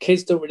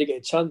 kids don't really get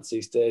a chance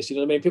these days. You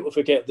know what I mean? People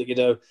forget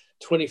that,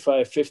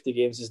 25, 50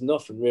 games is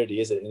nothing really,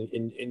 is it,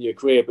 in your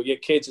career? But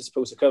yet kids are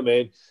supposed to come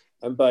in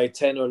and by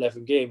 10 or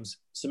 11 games,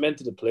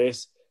 cemented the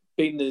place,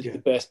 beating the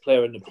best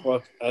player in the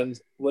park and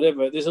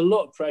whatever. There's a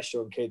lot of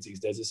pressure on kids these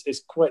days.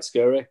 It's quite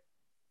scary.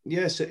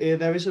 Yes,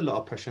 there is a lot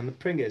of pressure. And the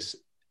thing is,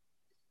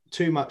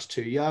 too much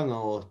too young,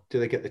 or do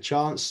they get the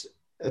chance?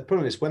 The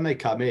problem is when they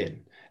come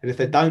in, and if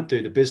they don't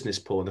do the business,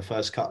 Paul, in the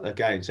first couple of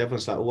games,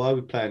 everyone's like, well, why are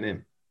we playing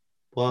him?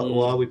 Why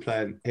are we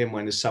playing him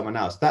when there's someone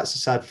else? That's a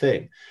sad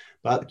thing.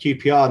 But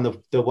QPR and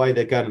the way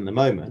they're going at the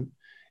moment,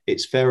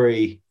 it's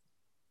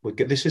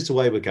this is the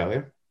way we're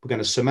going. We're going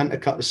to cement a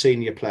couple of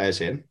senior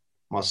players in.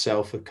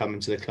 Myself have come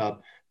into the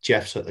club.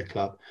 Jeff's at the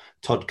club.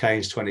 Todd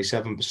Kane's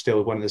 27, but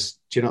still one of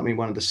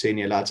the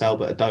senior lads,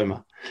 Albert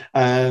Adoma.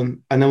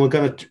 And then we're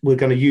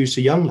going to use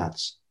the young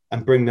lads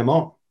and bring them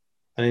on.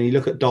 And then you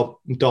look at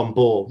Don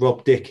Ball,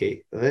 Rob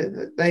Dickey.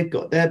 They've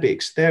got they're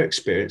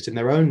experienced in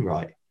their own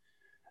right.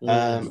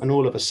 And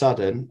all of a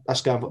sudden,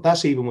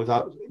 that's even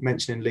without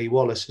mentioning Lee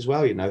Wallace as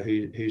well,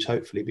 who's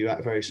hopefully be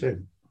back very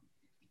soon.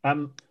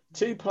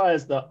 Two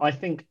players that I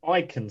think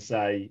I can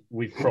say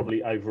we've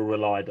probably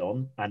over-relied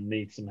on and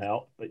need some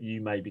help, but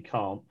you maybe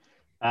can't,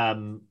 are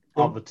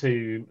the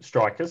two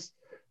strikers.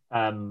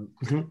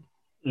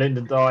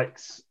 Lyndon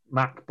Dykes,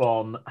 Mac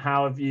Bon.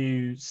 How have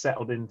you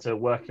settled into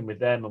working with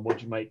them, and what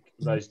do you make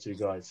of those two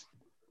guys?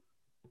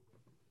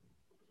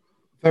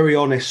 Very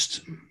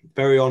honest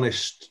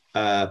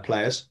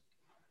players.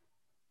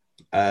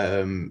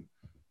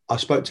 I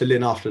spoke to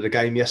Lynn after the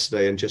game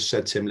yesterday and just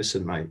said to him,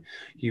 listen, mate,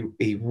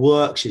 he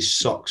works his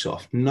socks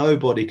off.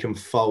 Nobody can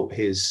fault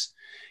his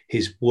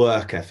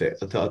work ethic.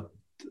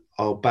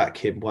 I'll back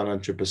him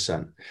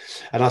 100%.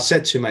 And I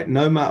said to him, mate,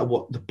 no matter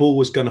what, the ball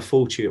was going to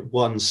fall to you at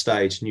one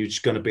stage and you're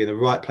just going to be in the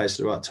right place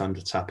at the right time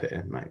to tap it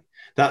in, mate.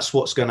 That's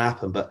what's going to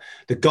happen. But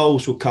the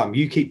goals will come.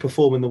 You keep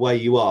performing the way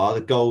you are,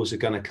 the goals are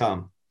going to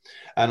come.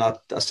 And I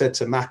said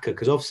to Macca,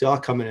 because obviously I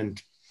come in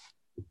and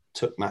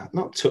took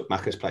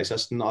Macca's place.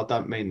 I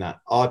don't mean that.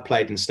 I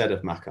played instead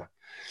of Macca.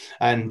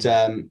 And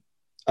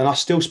I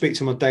still speak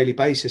to him on a daily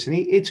basis. And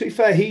he to be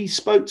fair, he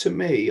spoke to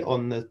me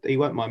he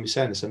won't mind me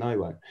saying this, I know he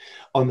won't,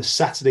 on the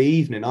Saturday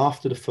evening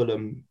after the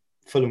Fulham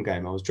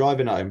game. I was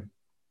driving home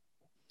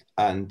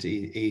and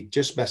he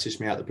just messaged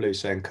me out the blue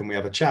saying, can we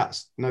have a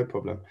chat? No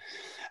problem.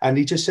 And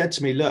he just said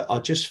to me, look, I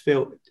just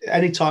feel,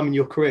 any time in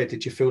your career,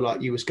 did you feel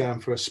like you was going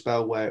for a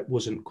spell where it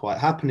wasn't quite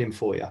happening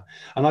for you?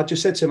 And I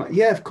just said to him,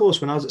 yeah, of course.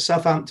 When I was at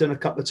Southampton a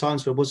couple of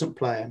times where I wasn't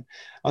playing,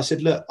 I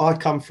said, look, I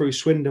come through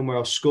Swindon where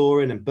I was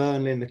scoring and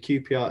Burnley and the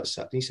QPR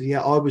stuff. And he said,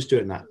 yeah, I was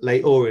doing that.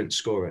 Late Orient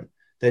scoring.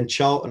 Then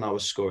Charlton, I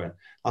was scoring.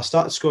 I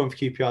started scoring for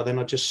QPR, then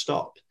I just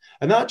stopped.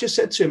 And I just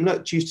said to him,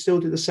 look, do you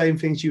still do the same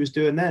things you was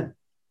doing then?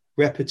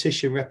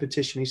 Repetition.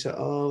 He said,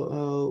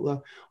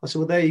 well. I said,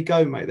 well, there you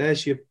go, mate.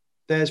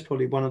 There's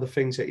probably one of the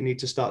things that you need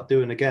to start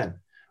doing again.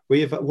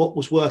 What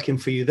was working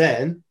for you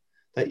then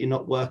that you're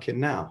not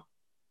working now?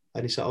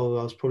 And he said, I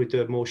was probably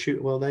doing more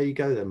shooting. Well, there you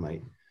go then,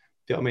 mate. Do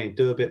you know what I mean?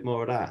 Do a bit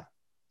more of that.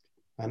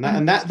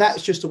 And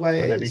that's just the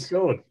way it is. And then he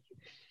scored.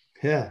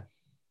 Yeah.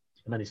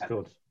 And then he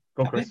scored.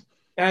 Go on, Chris.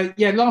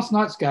 Last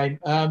night's game,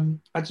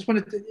 I just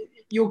wanted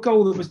your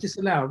goal that was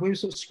disallowed, we were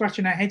sort of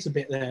scratching our heads a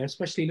bit there,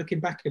 especially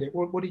looking back at it.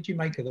 What did you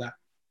make of that?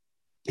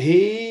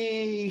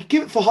 He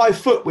gave it for high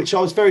foot, which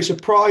I was very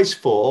surprised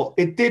for.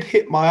 It did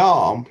hit my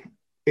arm.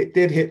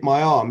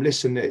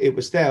 Listen, it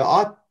was there.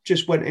 I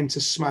just went in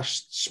to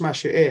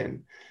smash it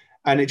in,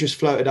 and it just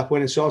floated up.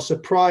 Went in. So I was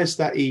surprised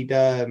that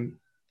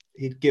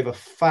he'd give a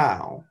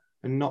foul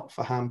and not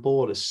for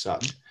handball as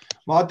such.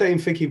 Well, I don't even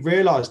think he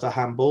realised I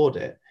handballed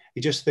it.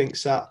 He just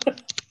thinks that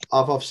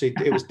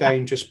it was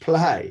dangerous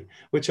play,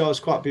 which I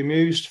was quite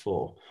bemused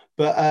for.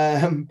 But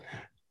it'd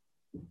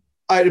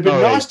have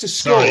been nice to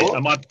score. Sorry,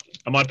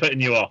 am I putting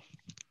you off?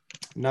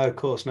 No, of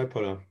course, no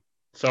problem.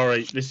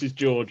 Sorry, this is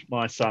George,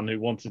 my son, who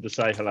wanted to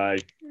say hello,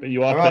 but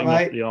you are putting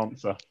off the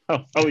answer.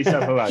 Oh, he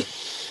said hello.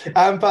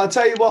 But I'll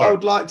tell you what, I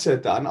would like to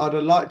have done. I'd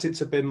have liked it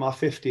to have been my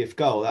 50th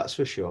goal, that's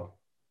for sure.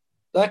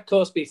 That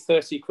cost me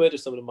 30 quid or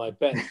something in my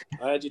bet.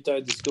 I had you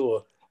down to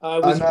score. I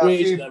was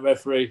raging that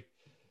referee.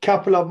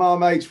 Couple of my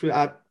mates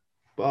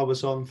I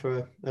was on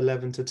for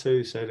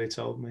 11-2, so they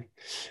told me.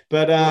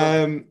 But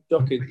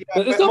shocking.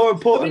 Yeah, but more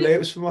importantly, it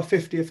was for my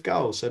 50th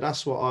goal, so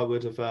that's what I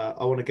would have.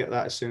 I want to get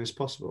that as soon as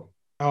possible.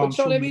 But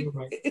Charlie, I mean,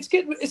 it's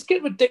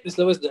getting ridiculous,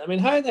 though, isn't it? I mean,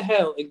 how in the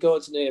hell, in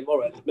God's name? All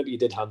right, maybe you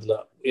did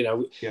handle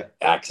it,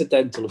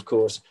 accidental, of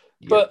course.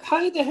 Yeah. But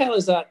how the hell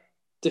is that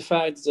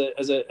defined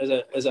as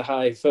a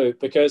high foot?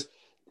 Because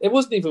it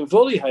wasn't even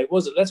volley height,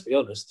 was it? Let's be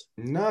honest.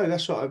 No,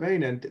 that's what I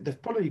mean. And the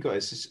problem you got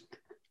is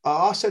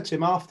I said to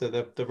him after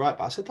the right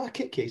back, I said, "Did I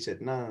kick you?" He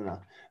said, No.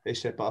 He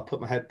said, "But I put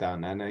my head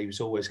down there," and he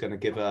was always going to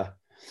give a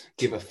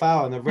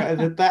foul.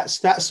 And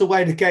that's the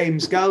way the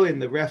game's going.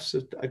 The refs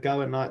are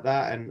going like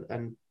that,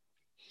 and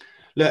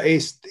look,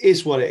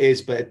 it's what it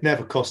is. But it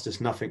never cost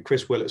us nothing.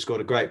 Chris Willett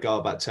scored a great goal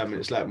about 10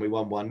 minutes later, and we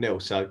won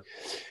 1-0. So,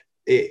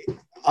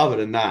 other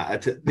than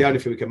that, the only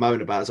thing we can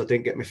moan about is I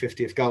didn't get my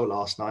 50th goal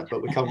last night,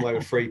 but we come away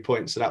with 3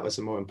 points, so that was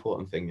the more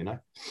important thing,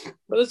 But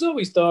there's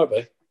always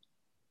Derby.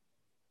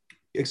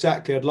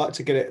 Exactly. I'd like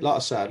to get it, like I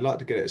said, I'd like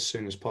to get it as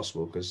soon as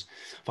possible, because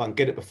if I can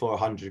get it before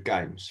 100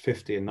 games,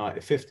 50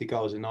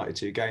 goals in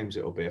 92 games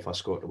it'll be if I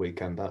score at the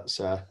weekend.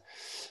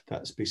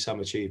 That's be some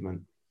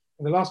achievement.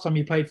 The last time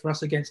you played for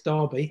us against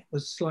Derby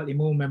was a slightly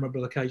more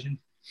memorable occasion.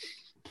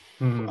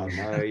 I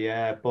know,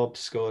 yeah. Bob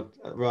scored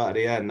right at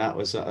the end. That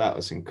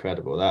was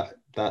incredible. That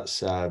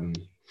was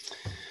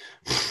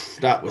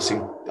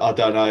I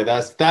don't know.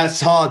 That's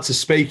hard to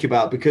speak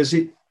about, because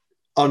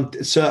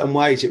on certain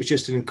ways it was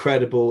just an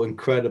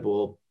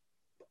incredible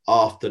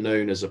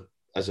afternoon as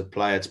a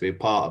player, to be a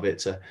part of it,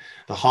 to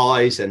the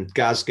highs and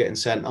Gaz getting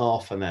sent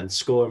off and then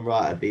scoring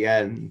right at the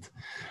end.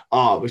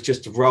 It was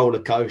just a roller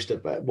coaster,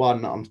 but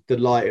one that I'm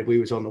delighted we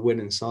was on the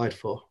winning side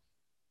for.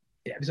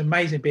 Yeah, it was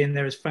amazing being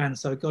there as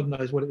fans. So God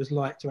knows what it was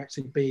like to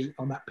actually be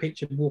on that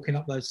pitch and walking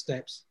up those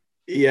steps.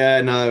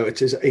 Yeah, no,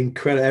 it is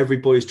incredible. Every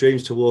boy's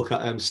dreams to walk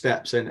up them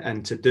steps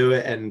and to do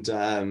it.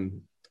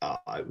 And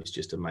it was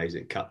just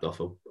amazing. It capped off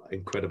an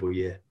incredible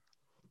year.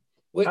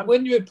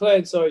 When you were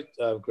playing,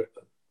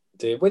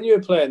 Dave, when you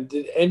were playing,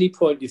 did at any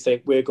point you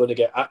think we're going to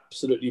get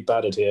absolutely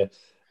battered here?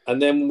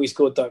 And then when we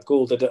scored that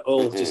goal, did it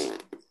all just...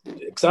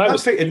 I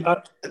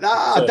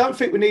don't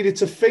think we needed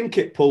to think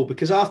it, Paul,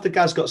 because after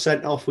Gaz got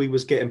sent off, we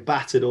was getting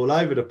battered all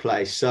over the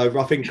place. So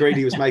I think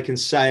Greedy was making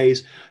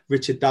saves.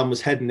 Richard Dunn was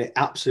heading it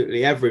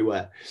absolutely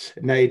everywhere.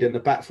 Nade and the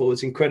back four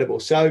was incredible.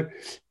 So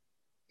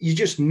you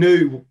just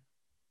knew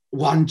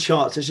one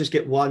chance. Let's just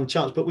get one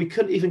chance. But we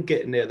couldn't even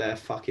get near their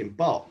fucking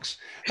box.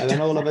 And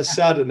then all of a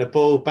sudden, the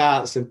ball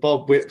bounced and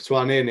Bob whips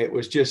one in. It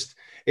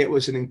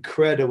was an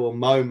incredible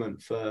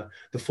moment for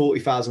the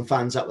 40,000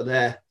 fans that were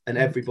there and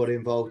everybody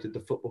involved at the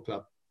football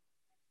club.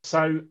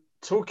 So,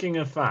 talking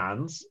of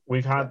fans,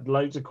 we've had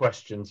loads of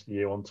questions for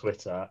you on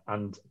Twitter,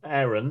 and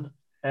Aaron,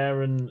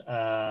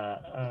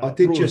 I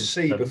did just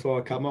see before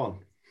I come on,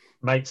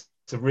 makes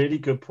a really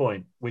good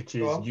point, which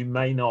is you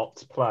may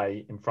not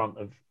play in front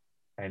of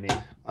any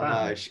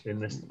fans in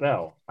this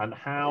spell, and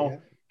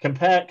how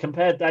compare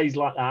days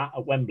like that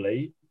at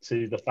Wembley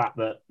to the fact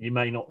that you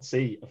may not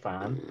see a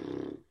fan.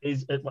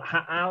 Is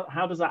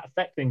how does that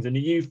affect things? And are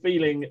you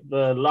feeling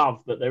the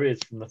love that there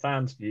is from the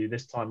fans for you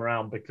this time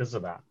around because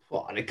of that?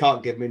 Well, they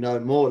can't give me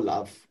no more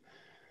love.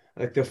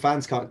 Like, the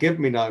fans can't give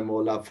me no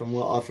more love from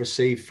what I've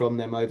received from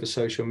them over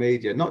social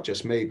media. Not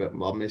just me, but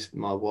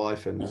my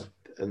wife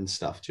and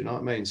stuff. Do you know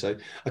what I mean? So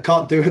they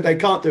can't do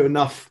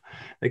enough.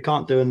 They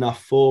can't do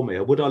enough for me.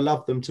 Or would I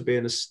love them to be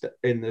in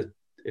the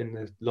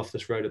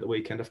Loftus Road at the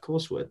weekend? Of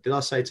course would. Did I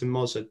say to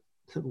Moz,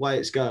 the way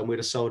it's going, we'd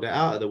have sold it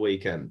out at the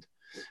weekend?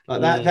 Like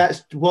that.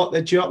 That's what do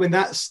you know what I mean?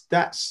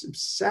 That's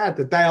sad.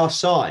 The day I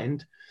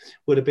signed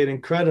would have been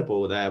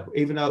incredible there,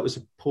 even though it was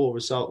a poor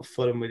result for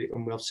Fulham and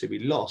we obviously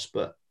lost.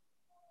 But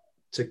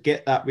to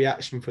get that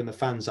reaction from the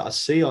fans that I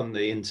see on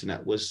the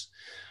internet was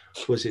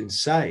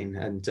insane.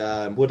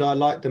 And would I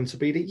like them to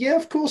beat it? Yeah,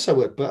 of course I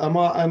would. But am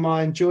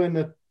I enjoying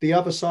the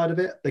other side of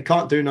it? They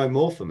can't do no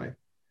more for me.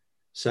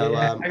 So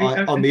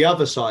on the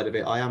other side of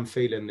it, I am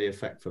feeling the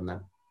effect from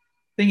them.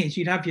 Thing is,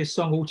 you'd have your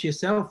song all to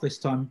yourself this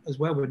time as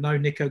well, with no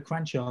Nico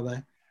Cranshaw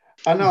there.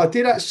 I know.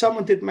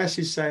 Someone did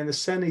message saying the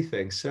Senny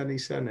thing, Senny,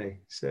 something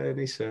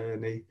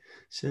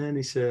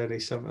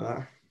like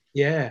that.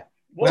 Yeah.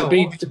 What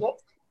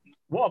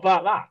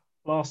about that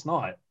last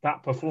night?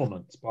 That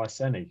performance by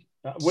Senny.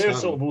 We're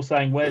sort of all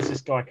saying, where's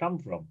this guy come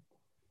from?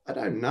 I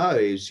don't know.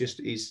 He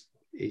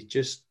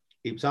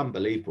was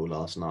unbelievable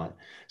last night.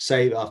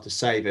 Save after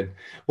saving.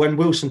 When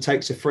Wilson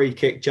takes a free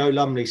kick, Joe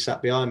Lumley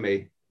sat behind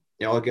me.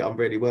 I get on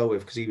really well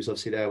with, because he was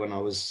obviously there when I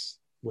was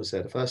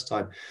there the first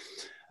time.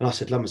 And I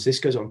said, Lummers, this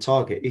goes on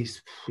target.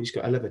 He's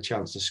got a hell of a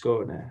chance to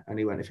score in there. And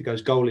he went, if it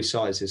goes goalie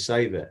size, he'll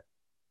save it.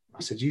 I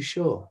said, you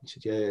sure? He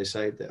said, yeah,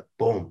 saved it.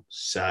 Boom,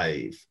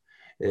 save.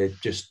 I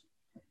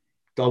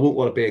wouldn't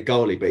want to be a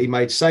goalie, but he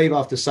made save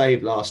after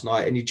save last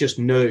night. And you just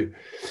knew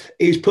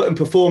he was putting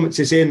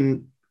performances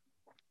in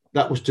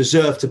that was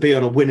deserved to be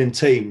on a winning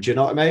team. Do you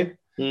know what I mean?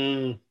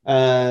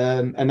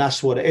 And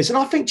that's what it is. And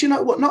I think, do you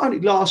know what, not only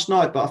last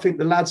night, but I think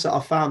the lads that I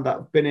found that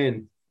have been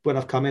in when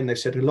I've come in, they've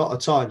said a lot of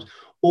times,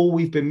 all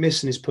we've been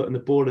missing is putting the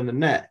ball in the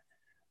net.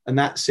 And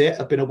that's it.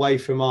 I've been away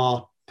from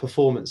our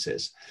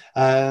performances.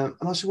 And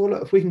I said, well,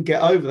 look, if we can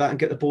get over that and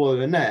get the ball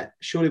in the net,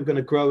 surely we're going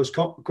to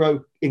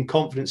grow in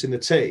confidence in the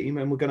team,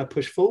 and we're going to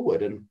push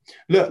forward. And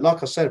look,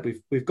 like I said,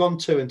 we've gone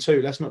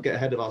 2-2. Let's not get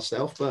ahead of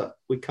ourselves, but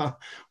we can't.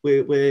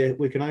 We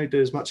can only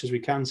do as much as we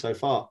can so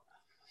far.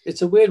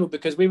 It's a weird one,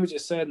 because we were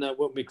just saying that,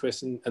 weren't we,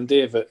 Chris and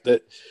David,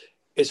 that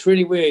it's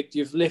really weird.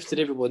 You've lifted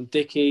everyone,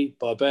 Dickie,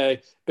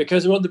 Barbet,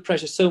 because we're under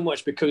pressure so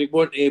much because we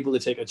weren't able to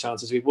take our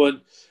chances. We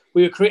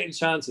were creating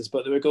chances,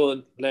 but they were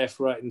going left,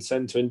 right and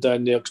centre and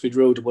down the Uxbridge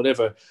Road and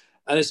whatever.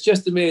 And it's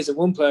just amazing.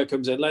 One player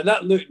comes in, like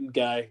that Luton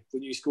guy,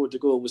 when you scored the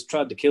goal, was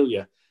trying to kill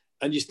you.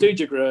 And you stood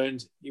your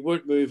ground, you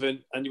weren't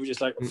moving, and you were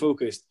just like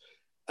focused.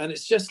 And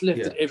it's just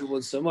lifted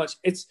everyone so much.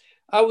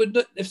 I would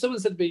not, if someone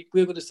said to me,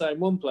 we're going to sign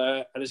one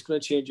player and it's going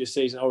to change your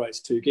season, all right,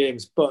 it's 2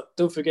 games. But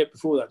don't forget,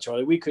 before that,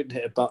 Charlie, we couldn't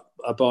hit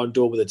a barn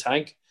door with a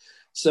tank.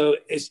 So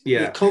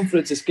the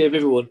confidence it's gave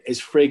everyone is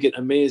frigging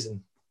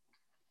amazing.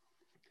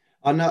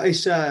 I know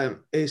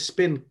it's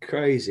been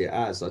crazy.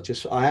 I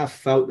have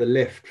felt the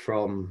lift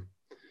from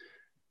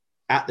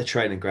at the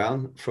training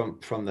ground from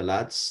the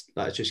lads.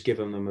 Like, just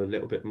giving them a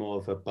little bit more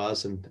of a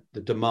buzz, and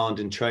the demand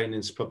in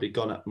training's probably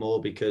gone up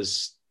more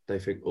because they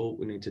think, oh,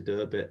 we need to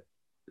do a bit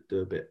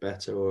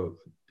better, or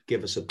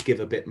give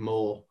a bit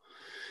more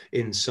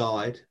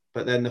inside.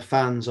 But then the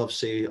fans,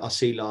 obviously, I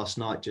see last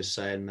night just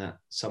saying that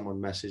someone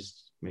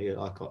messaged me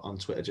on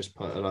Twitter, just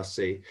put it, I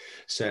see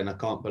saying, I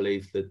can't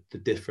believe the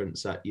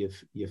difference that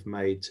you've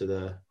made to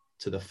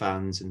the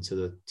fans and to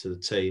the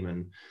team,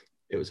 and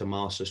it was a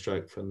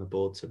masterstroke from the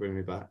board to bring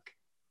me back.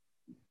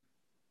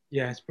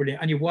 Yeah, it's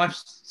brilliant. And your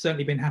wife's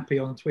certainly been happy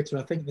on Twitter.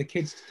 I think the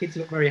kids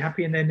look very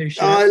happy in their new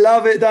shirt. I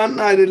love it, don't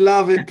they? They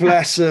love it.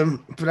 Bless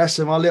them. Bless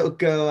them. My little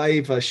girl,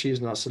 Ava,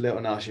 she's not so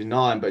little now. She's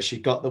 9, but she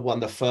got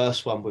the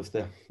first one with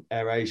the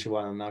AirAsia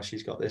one, and now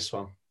she's got this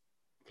one.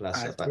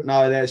 Bless her. But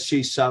no,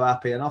 she's so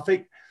happy. And I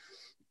think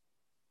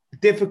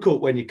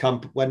difficult when you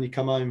come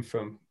home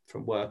from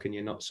work and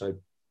you're not so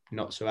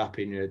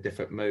happy and you're in a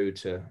different mood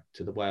to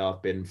the way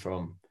I've been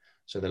from.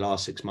 So the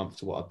last 6 months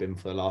to what I've been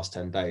for the last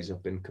 10 days,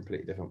 I've been a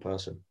completely different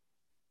person.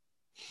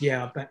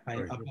 Yeah, I bet,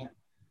 mate.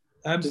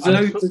 I bet. I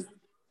know,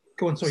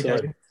 go on, sorry,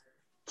 David.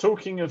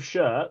 Talking of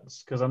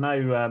shirts, because I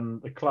know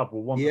the club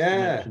will want us to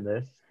mention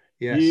this.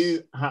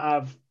 Yes.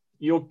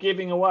 You're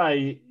giving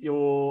away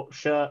your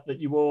shirt that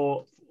you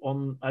wore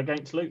on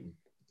against Luton.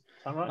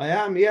 Is that right? I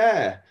am,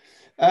 yeah.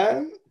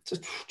 Do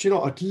you know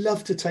what? I'd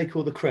love to take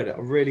all the credit. I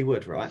really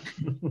would, right?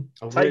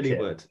 I really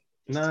would.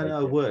 No,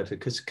 I would,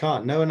 because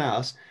no one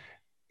else.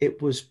 It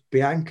was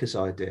Bianca's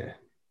idea,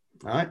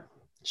 right?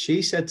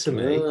 She said to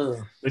me,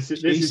 "This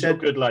is your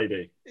good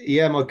lady."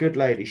 Yeah, my good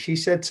lady. She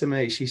said to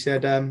me,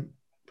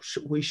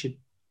 we should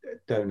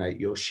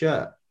donate your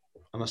shirt,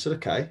 and I said,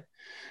 okay.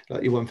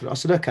 Like you want? I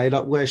said, okay.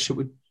 Like where should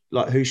we?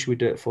 Like who should we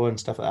do it for and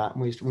stuff like that?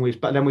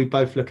 And but then we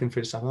both looking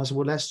through stuff. And I said,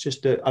 well, let's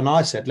just do it. And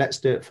I said, let's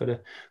do it for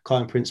the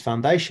Kyan Prince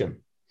Foundation.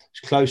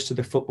 It's close to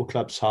the football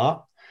club's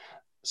heart.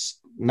 It's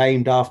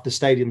named after the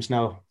stadium's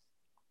now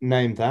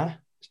named there.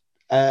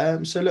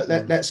 So look,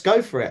 let's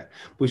go for it.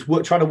 We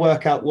were trying to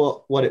work out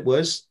what it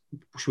was.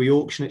 Should we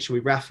auction it? Should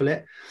we raffle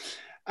it?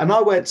 And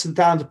I went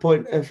down to the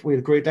point of we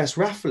agreed, let's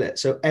raffle it.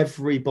 So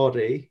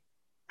everybody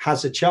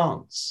has a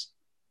chance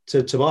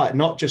to buy it,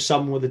 not just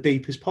someone with the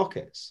deepest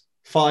pockets.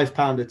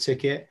 £5 a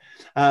ticket.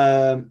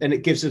 And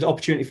it gives an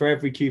opportunity for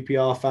every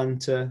QPR fan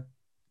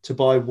to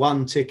buy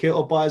one ticket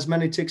or buy as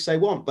many tickets they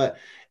want. But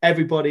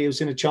everybody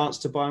was in a chance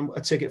to buy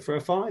a ticket for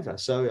 £5.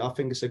 So I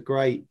think it's a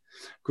great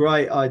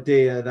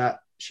idea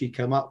that she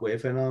came up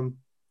with, and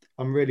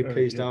I'm really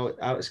pleased how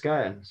it's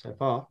going so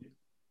far.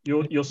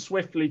 You're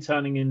swiftly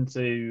turning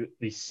into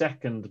the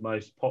second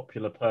most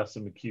popular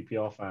person with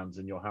QPR fans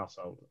in your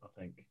household, I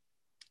think.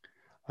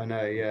 I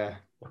know, yeah.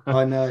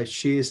 I know.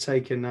 She is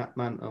taking that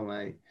mantle,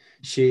 mate.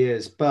 She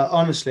is. But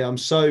honestly,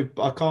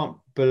 I can't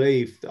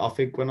believe, I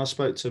think when I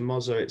spoke to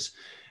Mozza,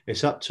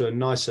 it's up to a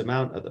nice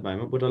amount at the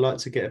moment. Would I like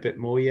to get a bit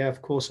more? Yeah,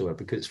 of course I would,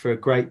 because it's for a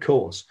great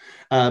cause.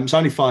 It's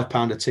only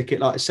 £5 a ticket.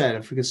 Like I said,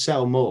 if we could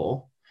sell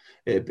more,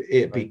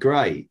 it'd be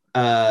great.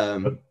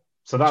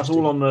 So that's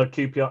all on the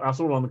QPR. That's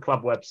all on the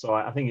club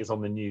website. I think it's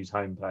on the news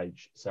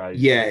homepage. So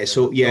yeah, it's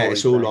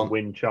all on.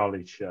 Win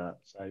Charlie's shirt.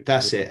 So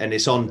that's it, and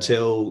it's on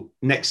till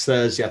next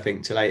Thursday. I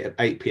think till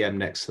 8 p.m.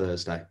 next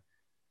Thursday.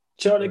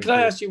 Charlie, can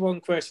I ask you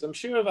one question? I'm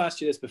sure I've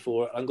asked you this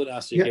before. I'm going to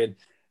ask you again.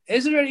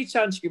 Is there any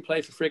chance you can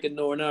play for friggin'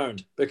 Northern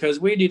Ireland?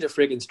 Because we need a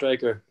friggin'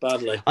 striker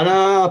badly. I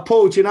know,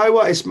 Paul. Do you know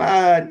what? It's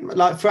mad.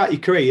 Like throughout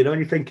your career,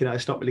 you're thinking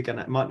it's not really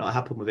it might not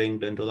happen with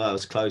England, although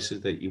as close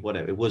as that you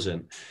whatever it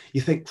wasn't.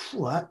 You think,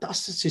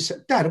 that's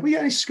just Dad. Are we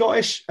any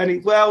Scottish, any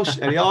Welsh,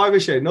 any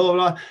Irish, any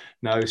Northern?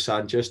 No,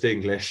 son, just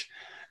English.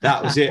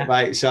 That was it,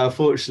 mate. So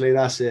unfortunately,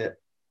 that's it.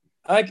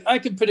 I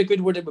could put a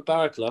good word in with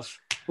Barraclough.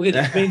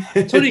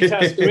 Tony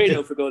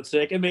Cascarino, for God's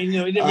sake. I mean, he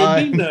didn't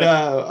really mean that.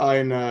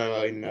 I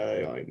know.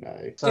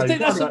 Do you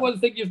think that's the one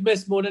thing you've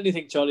missed more than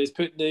anything, Charlie, is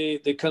putting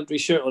the country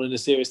shirt on in a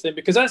serious thing?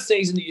 Because that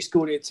season that you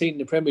scored 18 in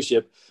the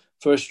Premiership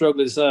for a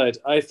struggling side,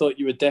 I thought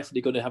you were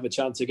definitely going to have a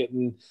chance of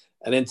getting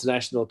an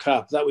international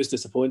cap. That was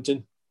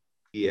disappointing.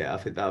 Yeah, I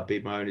think that would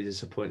be my only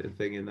disappointing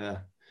thing in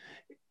there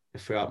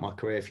throughout my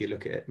career, if you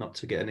look at it, not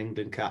to get an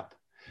England cap.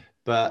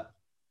 But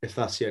if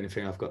that's the only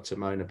thing I've got to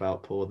moan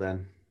about, Paul,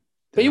 then...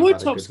 But you were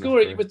top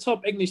scorer. You were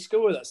top English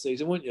scorer that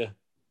season, weren't you?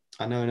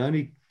 I know, and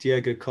only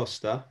Diego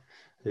Costa,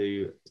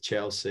 who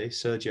Chelsea,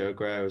 Sergio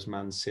Aguero was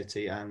Man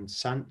City, and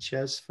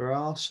Sanchez for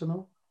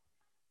Arsenal.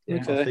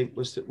 Yeah, okay. I think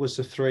was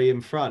the three in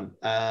front,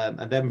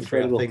 and then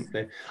three.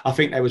 I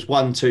think there was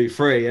 1, 2,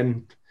 3,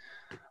 and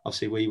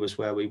obviously we was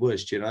where we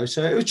was. Do you know?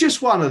 So it was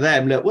just one of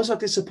them. Look, was I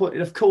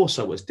disappointed? Of course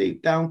I was.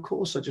 Deep down, of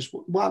course I just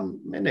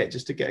 1 minute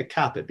just to get a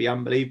cap. It'd be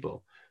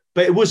unbelievable,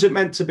 but it wasn't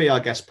meant to be, I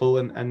guess, Paul,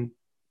 and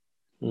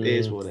it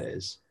is what it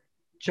is.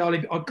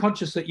 Charlie, I'm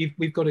conscious that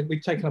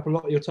we've taken up a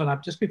lot of your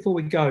time. Just before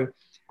we go,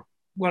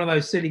 one of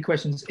those silly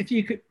questions: if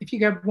you could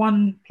have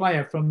one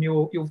player from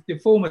your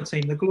former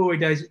team, the glory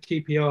days at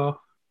QPR,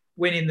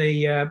 winning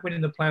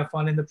the playoff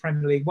final in the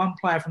Premier League, one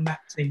player from that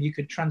team you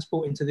could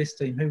transport into this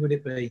team, who would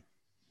it be?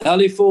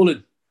 Ali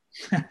Follen.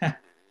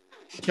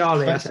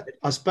 Charlie,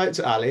 I spoke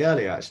to Ali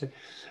earlier actually.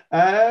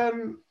 I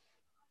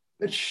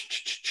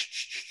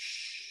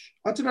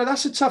don't know.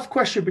 That's a tough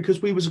question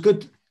because we was a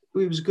good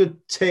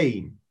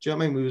team. Do you know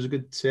what I mean? We was a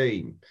good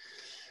team.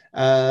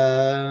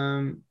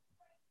 I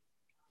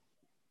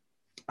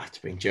have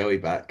to bring Joey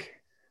back.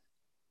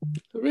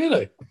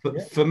 Really?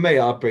 But for me,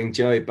 I'd bring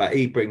Joey back.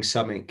 He brings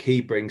something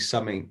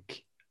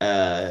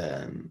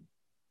that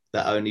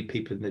only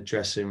people in the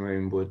dressing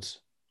room would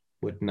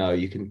know.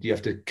 You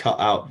have to cut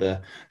out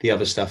the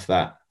other stuff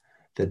that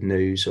the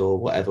news or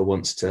whatever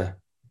wants to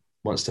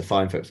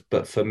find.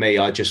 But for me,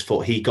 I just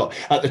thought he got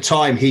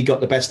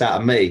the best out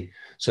of me.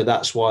 So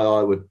that's why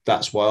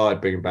I'd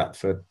bring him back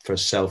for a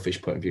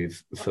selfish point of view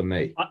for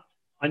me.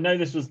 I know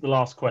this was the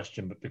last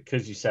question, but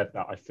because you said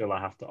that, I feel I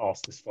have to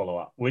ask this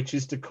follow-up, which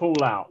is to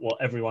call out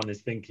what everyone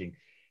is thinking.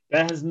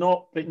 There has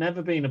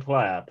never been a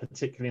player,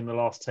 particularly in the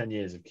last 10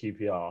 years of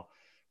QPR,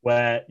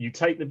 where you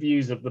take the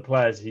views of the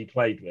players he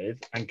played with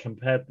and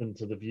compared them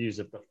to the views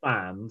of the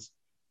fans,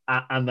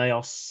 and they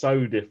are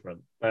so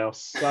different. They are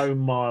so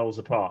miles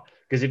apart.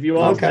 Because if you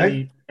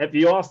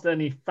asked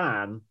any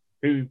fan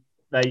who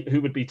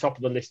would be top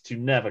of the list to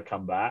never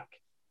come back,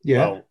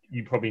 well,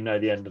 you probably know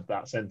the end of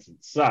that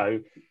sentence.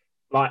 So,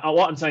 what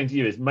I'm saying to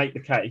you is make the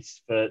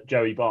case for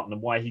Joey Barton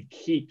and why he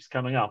keeps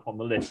coming up on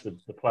the list of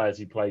the players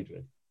he played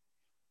with.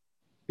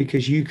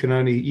 Because you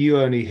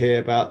only hear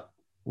about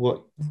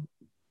what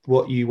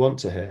you want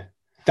to hear.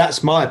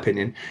 That's my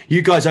opinion.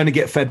 You guys only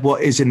get fed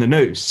what is in the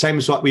news. Same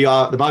as what we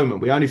are at the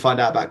moment. We only find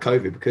out about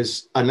COVID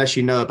because unless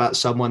you know about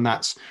someone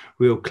that's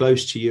real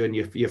close to you and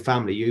your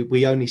family,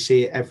 we only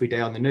see it every day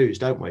on the news,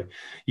 don't we?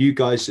 You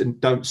guys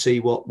don't see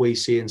what we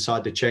see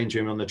inside the change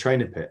room on the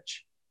training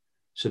pitch.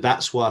 So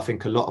that's why I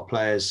think a lot of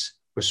players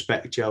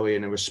respect Joey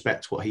and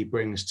respect what he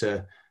brings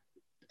to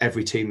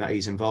every team that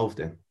he's involved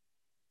in.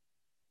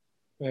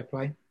 Fair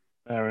play.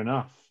 Fair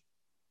enough.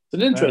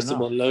 It's an interesting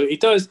one, though.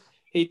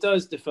 He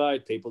does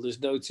divide people. There's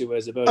no two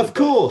ways about it. Of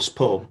course,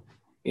 Paul.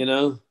 You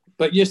know,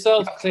 but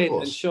yourself, Clint,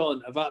 and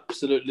Sean have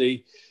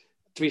absolutely.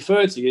 To be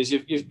fair to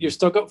you, you've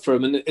stuck up for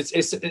him, and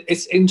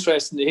it's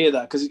interesting to hear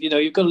that because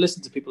you've got to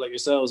listen to people like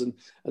yourselves and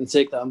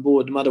take that on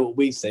board. No matter what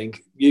we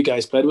think, you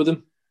guys played with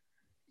him.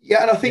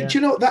 Yeah, and I think do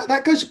you know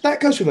that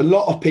goes with a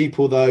lot of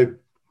people though.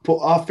 But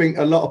I think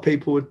a lot of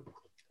people would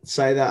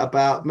say that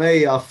about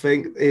me. I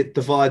think it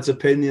divides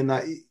opinion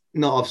that.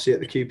 Not obviously at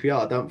the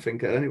QPR. I don't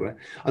think it anyway.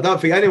 I don't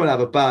think anyone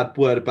have a bad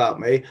word about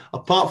me,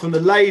 apart from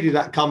the lady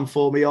that come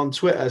for me on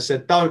Twitter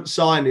said, "Don't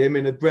sign him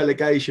in a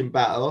relegation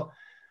battle.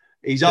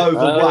 He's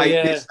overweight,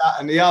 this, that,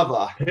 and the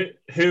other."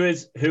 Who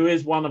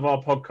is one of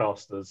our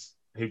podcasters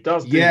who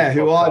does? Who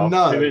I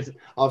know. Who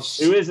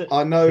is it?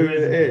 I know who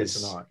it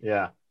is. Tonight.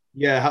 Yeah.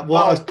 Yeah.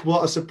 What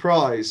a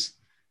surprise.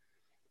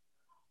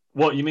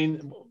 What you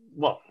mean?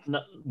 What?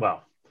 No,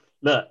 well.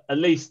 Look, at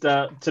least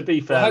to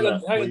be fair,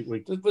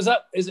 was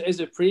that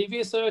is it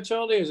previous,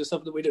 Charlie? Or is it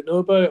something that we don't know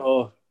about?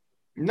 Or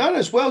no,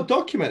 it's well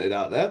documented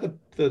out there.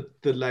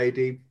 The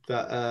lady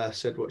that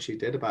said what she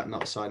did about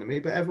not signing me,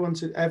 but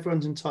everyone's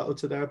entitled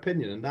to their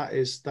opinion, and that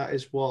is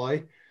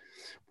why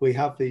we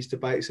have these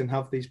debates and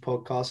have these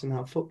podcasts and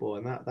have football,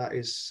 and that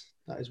is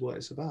what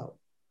it's about.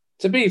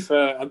 To be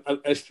fair,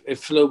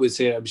 if Flo was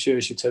here, I'm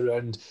sure she'd turn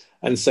around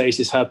and say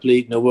she's happily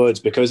eating her words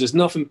because there's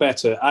nothing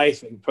better, I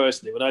think,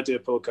 personally, when I do a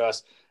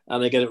podcast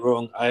and I get it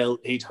wrong, I'll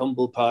eat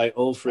humble pie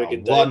all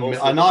frigging day.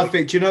 And I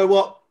think, do you know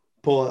what,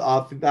 Paul?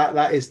 I think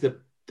that is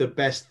the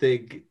best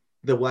thing,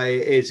 the way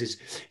it is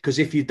because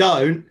if you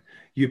don't,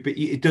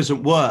 it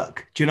doesn't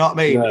work. Do you know what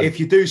I mean? Yeah. If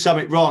you do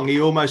something wrong,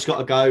 you almost got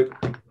to go,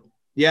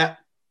 yeah,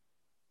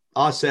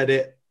 I said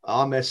it.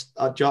 I messed.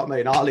 Do you know what I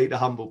mean? I'll eat the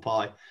humble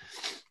pie.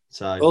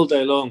 So all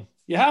day long.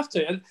 You have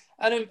to,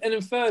 and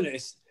in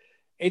fairness,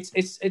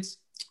 it's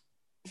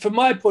from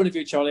my point of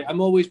view, Charlie.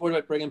 I'm always worried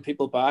about bringing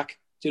people back.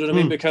 Do you know what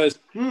I mean? Because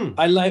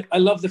I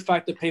love the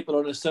fact that people are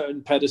on a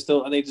certain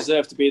pedestal and they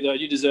deserve to be there.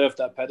 You deserve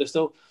that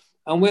pedestal,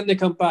 and when they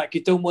come back,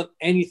 you don't want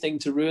anything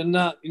to ruin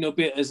that.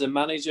 Be it as a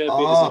manager, be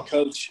it as a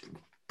coach.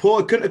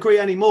 Paul, I couldn't agree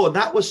anymore.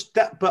 That was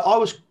that, but I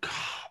was.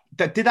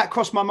 Did that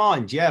cross my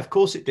mind? Yeah, of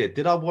course it did.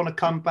 Did I want to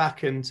come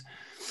back and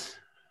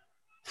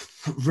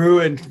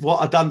ruin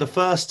what I'd done the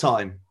first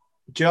time?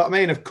 Do you know what I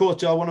mean? Of course,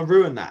 do I want to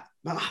ruin that?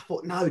 But I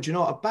thought, no, do you know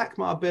what? I back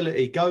my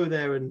ability, go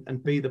there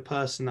and be the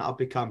person that I've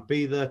become,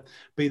 be the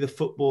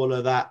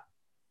footballer that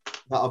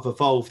I've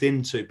evolved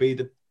into, be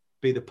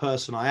the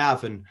person I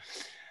have. And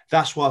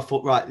that's why I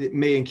thought, right,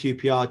 me and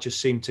QPR just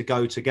seem to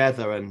go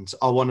together and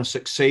I want to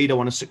succeed. I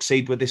want to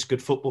succeed with this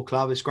good football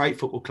club, this great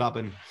football club.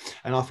 And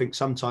I think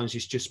sometimes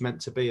it's just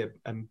meant to be.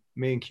 And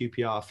me and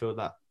QPR, I feel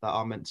that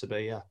are meant to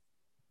be, yeah.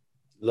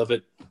 Love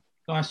it.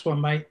 Nice one,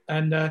 mate.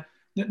 And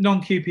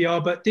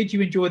non-QPR, but did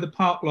you enjoy the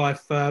Park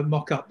Life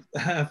mock-up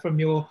from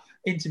your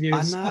interview?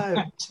 I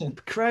know.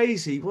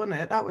 Crazy, wasn't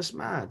it? That was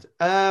mad.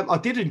 I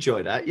did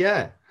enjoy that,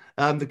 yeah.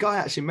 The guy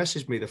actually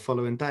messaged me the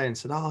following day and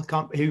said, I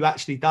can't, who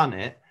actually done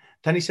it?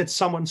 Then he said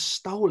someone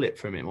stole it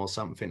from him or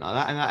something like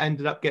that. And I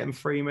ended up getting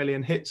 3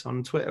 million hits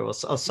on Twitter or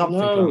something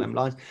along them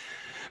lines.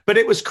 But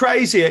it was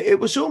crazy. It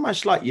was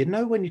almost like,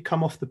 when you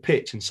come off the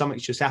pitch and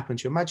something's just happened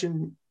to you,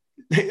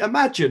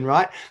 imagine,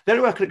 right? The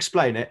only way I can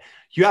explain it,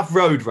 you have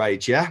road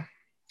rage, yeah?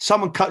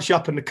 Someone cuts you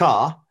up in the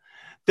car,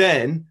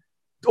 then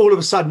all of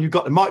a sudden you've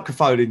got the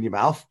microphone in your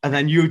mouth and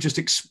then you're just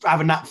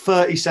having that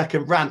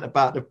 30-second rant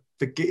about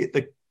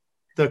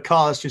the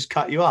car's just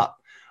cut you up.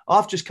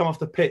 I've just come off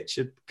the pitch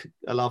and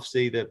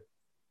obviously that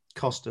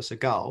cost us a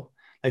goal.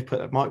 They put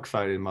a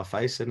microphone in my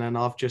face and then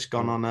I've just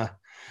gone on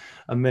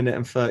a minute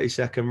and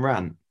 30-second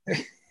rant.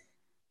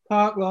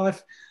 Park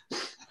Life.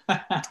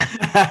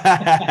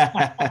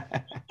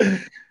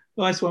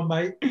 Nice one,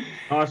 mate.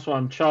 Nice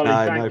one, Charlie.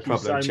 Thank you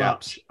so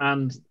much.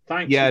 And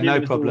thanks for giving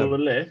us all the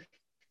lift.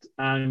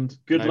 And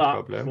good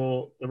luck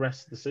for the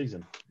rest of the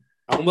season.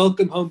 And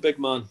welcome home, big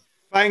man.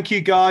 Thank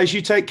you, guys.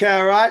 You take care,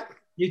 all right?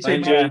 You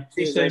too, mate.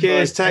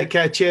 Cheers. Take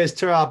care. Cheers.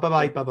 Ta-ra.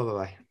 Bye-bye. Bye-bye.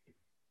 Bye-bye.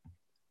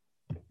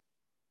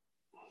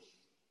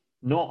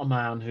 not a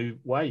man who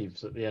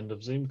waves at the end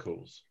of Zoom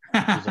calls,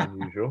 which is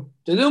unusual.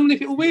 Do normally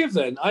people wave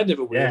then? I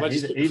never wave. Yeah, I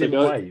just he didn't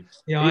wave.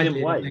 Yeah, he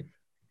didn't wave.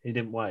 He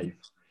didn't wave.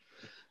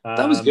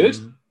 That was good.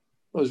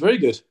 That was very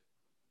good.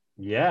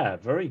 Yeah,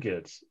 very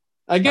good.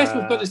 I guess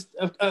we've got this.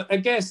 I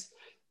guess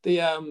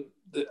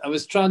I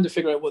was trying to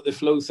figure out what the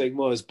flow thing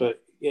was,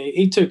 but yeah,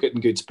 he took it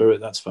in good spirit.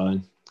 That's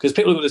fine. Because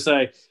people are going to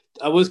say,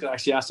 I was going to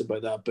actually ask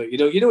about that, but you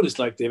know what it's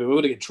like, David. We're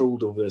going to get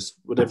trolled over this,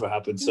 whatever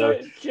happens. So,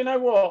 do you know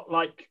what?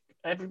 Like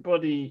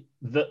everybody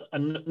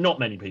and not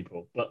many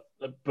people, but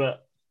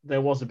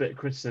there was a bit of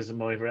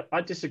criticism over it.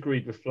 I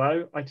disagreed with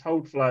Flo. I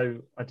told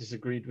Flo I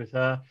disagreed with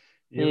her.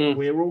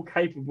 We're all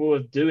capable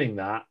of doing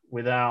that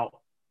without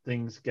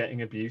things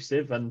getting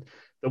abusive. And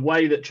the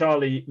way that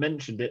Charlie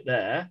mentioned it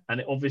there, and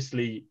it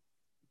obviously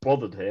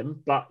bothered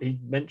him, but he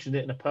mentioned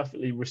it in a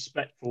perfectly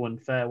respectful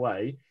and fair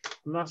way,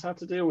 and that's how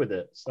to deal with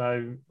it.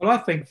 So, well, I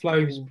think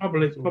Flo's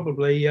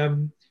probably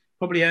earned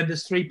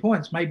us 3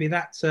 points. Maybe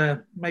that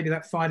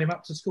fired him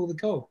up to score the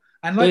goal.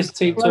 And like best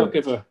team talk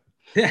ever.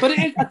 But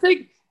I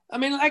think. I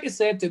mean, like I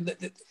said,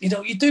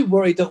 you do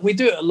worry. We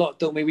do it a lot,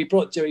 don't we? We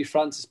brought Jerry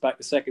Francis back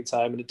the second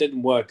time, and it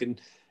didn't work, and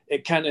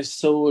it kind of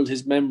soiled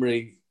his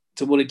memory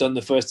to what he'd done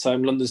the first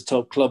time, London's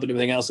top club and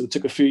everything else. It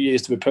took a few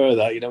years to repair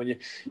that, when you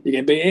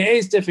get. But it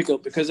is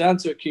difficult because the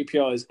answer at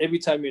QPR is every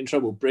time you're in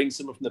trouble, bring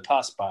someone from the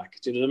past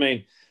back. Do you know what I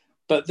mean?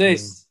 But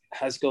this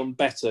has gone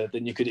better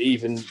than you could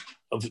even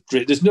have.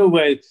 There's no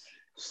way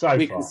so far.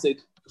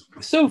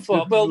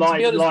 Well, to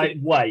be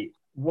honest,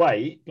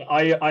 Wait,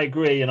 I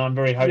agree, and I'm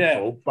very hopeful.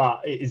 Yeah.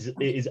 But it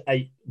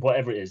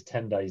is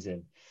 10 days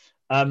in.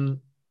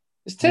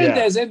 It's 10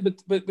 days in,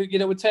 but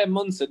we're 10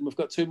 months in. And we've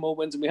got 2 more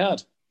wins than we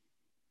had.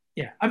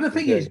 Yeah, and the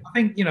thing is,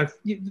 I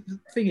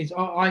think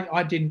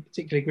I didn't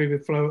particularly agree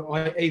with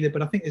Flo either,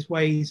 but I think there's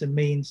ways and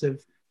means of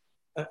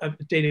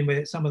dealing with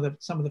it. Some of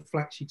the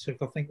flack she took,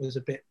 I think, was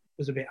a bit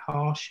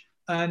harsh,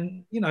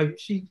 and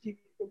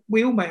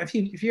we all make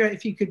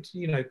if you could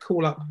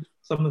call up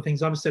some of the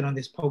things I've said on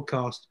this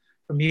podcast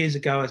from years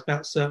ago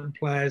about certain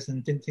players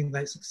and didn't think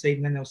they'd succeed,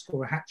 and then they'll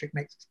score a hat-trick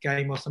next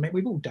game or something.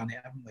 We've all done it,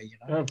 haven't we?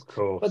 Of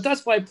course. But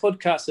that's why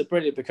podcasts are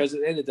brilliant, because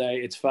at the end of the day,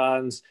 it's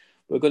fans.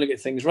 We're going to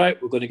get things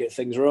right. We're going to get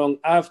things wrong.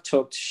 I've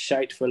talked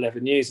shite for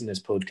 11 years in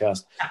this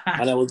podcast,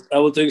 and I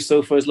will do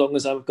so for as long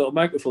as I've got a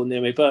microphone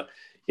near me. But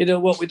you know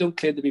what? We don't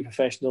claim to be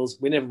professionals.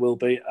 We never will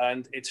be,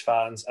 and it's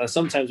fans. And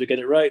sometimes we get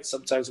it right.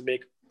 Sometimes we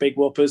make big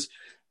whoppers,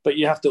 but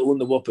you have to own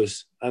the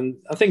whoppers. And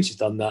I think she's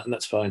done that, and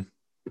that's fine.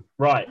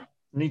 Right.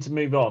 Need to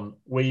move on.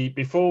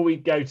 Before we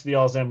go to the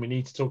RZN, we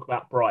need to talk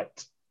about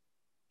Bright.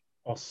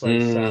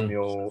 Ossé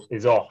Samuel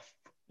is off.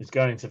 He's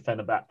going to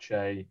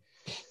Fenerbahce.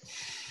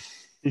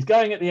 He's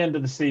going at the end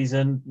of the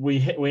season.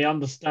 We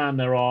understand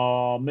there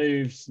are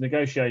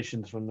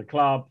negotiations from the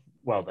club.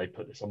 Well, they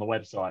put this on the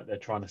website. They're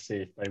trying to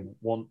see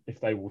if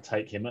they will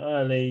take him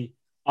early.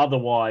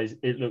 Otherwise,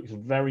 it looks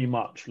very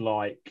much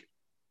like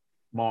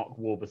Mark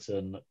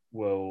Warburton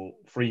will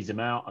freeze him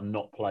out and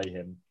not play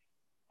him.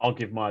 I'll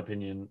give my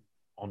opinion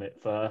on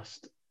it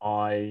first.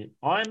 I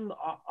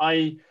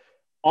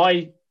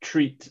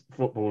treat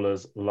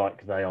footballers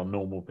like they are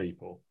normal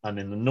people, and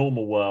in the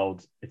normal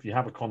world, if you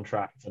have a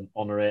contract and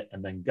honour it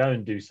and then go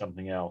and do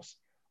something else,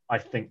 I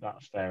think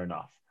that's fair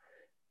enough.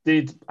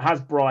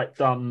 Has Bright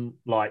done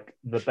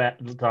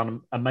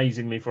done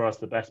amazingly for us,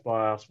 the best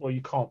by us? Well,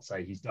 you can't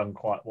say he's done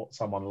quite what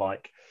someone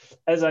like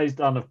Eze's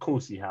done. Of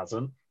course he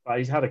hasn't, but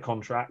he's had a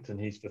contract and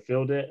he's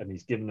fulfilled it, and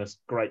he's given us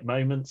great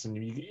moments. And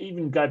you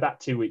even go back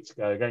 2 weeks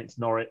ago against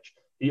Norwich,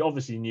 he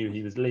obviously knew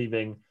he was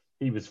leaving.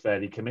 He was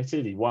fairly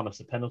committed. He won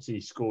us a penalty.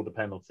 He scored a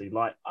penalty.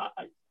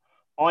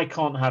 I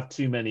can't have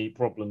too many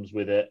problems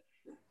with it.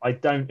 I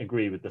don't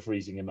agree with the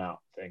freezing him out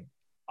thing.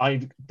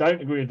 I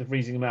don't agree with the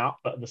freezing him out,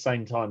 but at the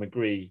same time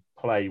agree,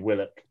 play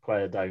Willock,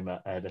 play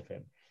Adoma ahead of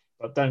him.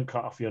 But don't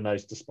cut off your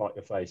nose to spite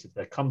your face. If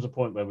there comes a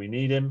point where we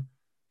need him,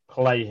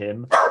 play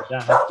him. You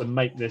don't have to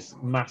make this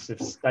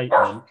massive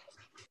statement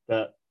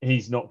that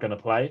he's not going to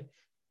play.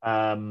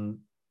 And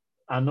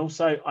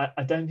also,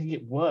 I don't think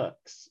it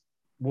works.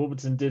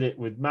 Warburton did it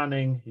with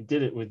Manning. He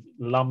did it with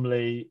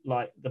Lumley.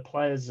 The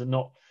players are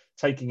not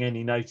taking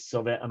any notice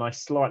of it. And I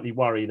slightly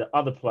worry that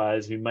other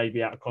players who may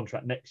be out of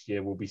contract next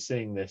year will be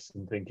seeing this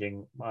and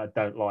thinking, I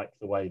don't like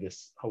the way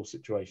this whole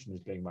situation is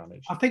being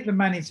managed. I think the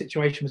Manning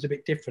situation was a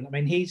bit different. I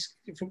mean, he's,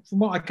 from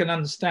what I can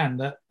understand,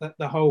 that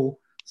the whole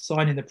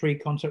signing the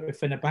pre-contract with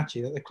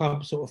Fenerbahce, that the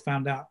club sort of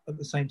found out at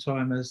the same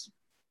time as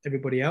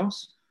everybody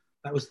else.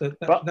 That was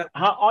But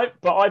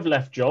I've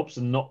left jobs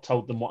and not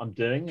told them what I'm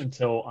doing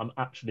until I'm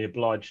actually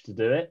obliged to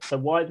do it. So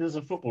why does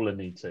a footballer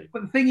need to?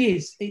 But the thing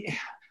is,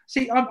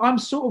 I'm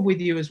sort of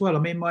with you as well. I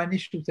mean, my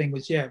initial thing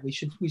was, we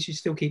should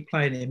still keep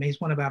playing him.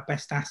 He's one of our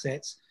best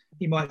assets.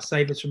 He might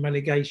save us from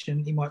relegation.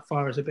 He might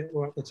fire us a bit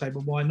more up the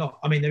table. Why not?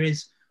 I mean, there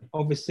is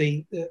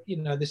obviously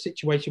the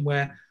situation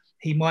where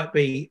he might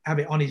have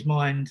it on his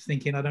mind,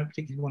 thinking, I don't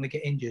particularly want to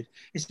get injured.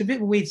 It's a bit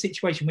of a weird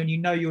situation when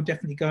you're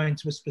definitely going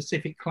to a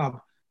specific club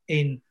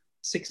in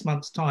 6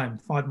 months' time,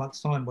 5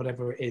 months' time,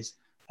 whatever it is.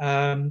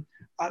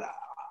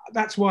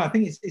 that's why I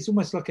think it's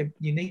almost like a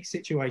unique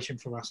situation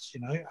for us.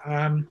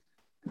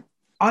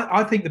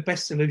 I think the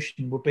best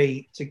solution would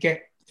be to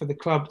get for the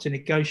club to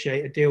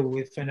negotiate a deal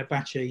with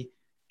Fenerbahce,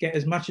 get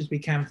as much as we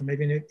can from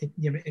maybe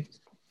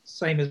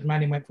same as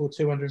Manning went for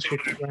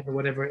 250 grand or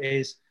whatever it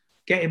is,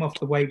 get him off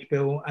the wage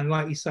bill, and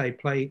like you say,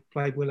 play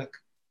Willock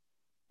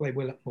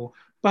more.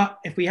 But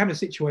if we have a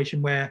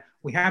situation where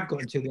we have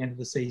got until the end of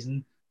the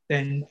season,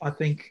 then I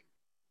think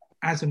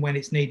as and when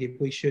it's needed,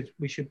 we should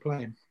play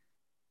him.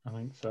 I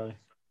think so.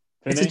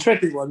 It's a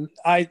tricky one.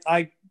 I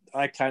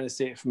kind of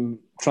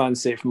try and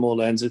see it from all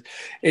lenses.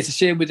 It's a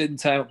shame we didn't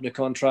tie up the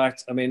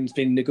contract. I mean, it's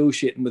been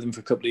negotiating with him for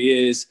a couple of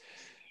years,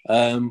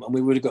 and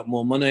we would have got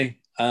more money.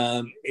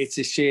 It's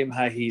a shame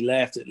how he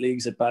left. It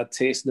leaves a bad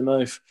taste in the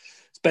mouth,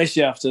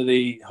 especially after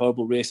the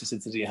horrible racist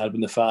incident he had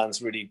when the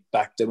fans really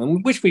backed him,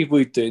 and which we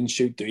would do and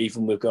should do,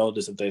 even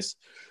regardless of this.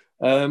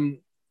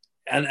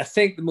 And I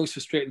think the most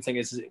frustrating thing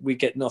is we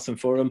get nothing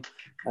for him,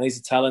 and he's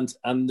a talent.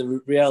 And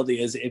the reality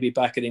is, he'll be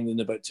back in England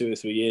in about 2 or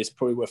 3 years,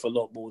 probably worth a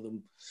lot more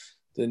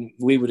than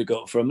we would have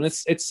got for him. And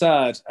it's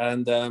sad,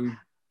 and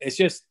it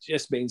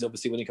just means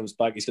obviously when he comes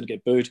back, he's going to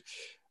get booed.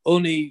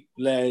 Only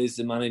Les,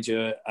 the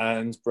manager,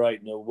 and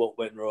Bright know what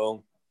went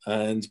wrong.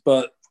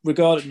 But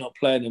regarding not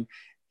playing him,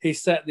 he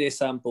set the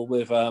example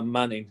with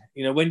Manning.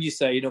 When you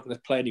say you're not going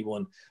to play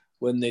anyone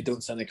when they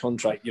don't sign a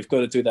contract, you've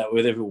got to do that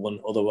with everyone.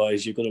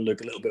 Otherwise, you're going to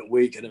look a little bit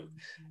weak, and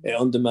it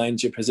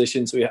undermines your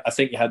position. So I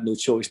think you had no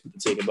choice but to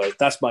take him out.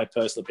 That's my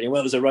personal opinion.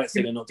 Well, it was the right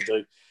thing or not to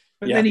do.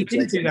 But then he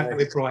didn't do that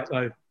with Bright,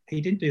 though. He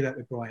didn't do that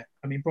with Bright.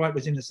 I mean, Bright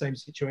was in the same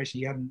situation.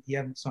 He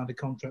hadn't signed a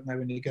contract. They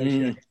were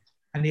negotiating,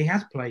 and he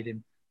has played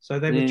him. So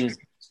they were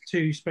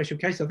two special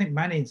cases. I think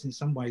Manning's in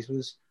some ways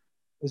was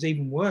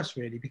even worse,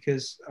 really,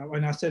 because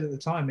when I said at the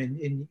time,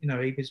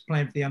 he was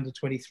playing for the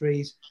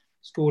under-23s,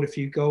 scored a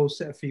few goals,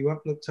 set a few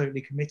up, looked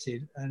totally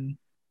committed, and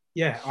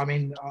yeah, I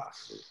mean.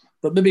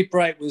 But maybe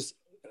Bright was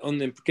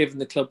giving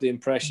the club the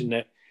impression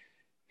that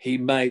he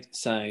might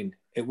sign.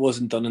 It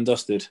wasn't done and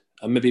dusted,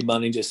 and maybe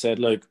Manning just said,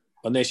 "Look,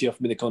 unless you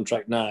offer me the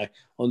contract now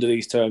under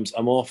these terms,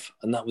 I'm off."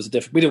 And that was a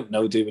different. We don't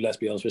know, do we? Let's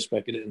be honest, we're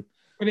speculating.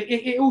 But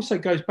it also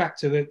goes back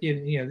to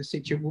the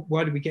situation.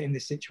 Why did we get in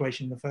this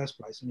situation in the first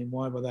place? I mean,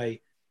 why were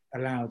they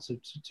allowed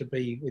to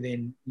be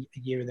within a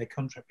year of their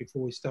contract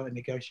before we started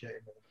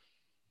negotiating with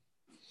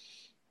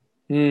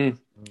them?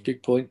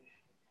 Good point.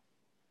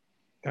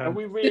 Are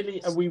we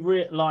really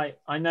like?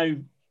 I know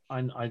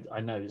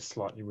it's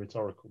slightly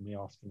rhetorical me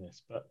asking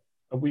this, but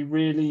are we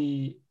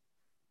really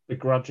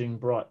begrudging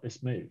Bright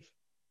this move?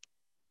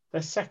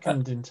 They're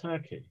second in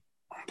Turkey.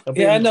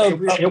 I know.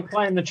 He'll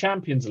play in the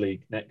Champions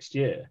League next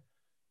year.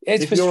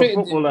 It's if you're a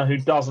footballer who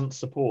doesn't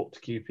support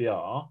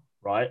QPR,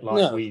 right,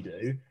 we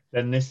do,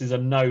 then this is a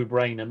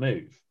no-brainer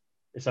move.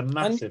 It's a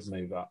massive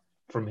move up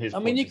from his. I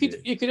mean, you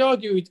could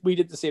argue we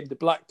did the same to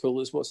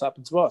Blackpool as what's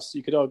happened to us.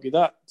 You could argue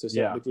that to a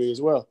certain degree as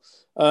well.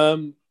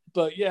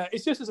 But yeah,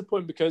 it's just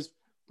disappointing because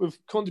we've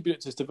contributed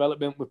to his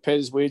development, we've paid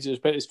his wages,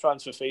 paid his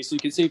transfer fee, so you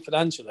can see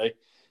financially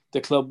the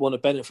club want to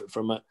benefit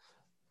from it.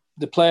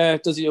 The player,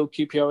 does he owe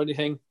QPR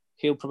anything?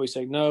 He'll probably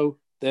say no.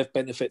 They've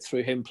benefited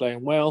through him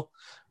playing well.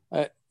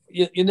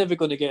 You're never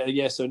going to get a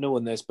yes or no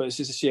on this, but it's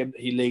just a shame that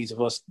he leaves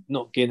of us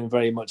not gaining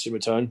very much in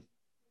return.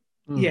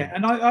 Yeah,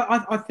 and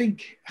I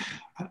think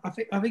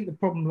the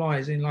problem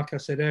lies in, like I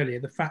said earlier,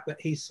 the fact that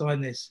he's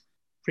signed this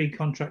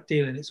pre-contract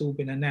deal and it's all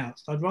been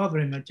announced. I'd rather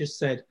him have just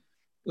said,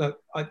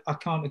 "Look, I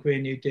can't agree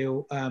a new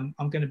deal. I'm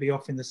going to be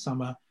off in the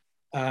summer.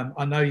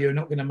 I know you're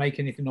not going to make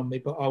anything on me,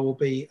 but I will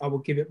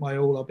give it my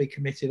all. I'll be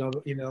committed. I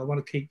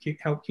want to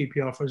help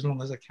QPR for as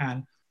long as I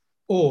can,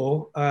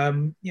 or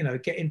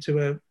get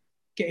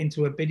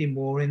into a bidding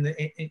war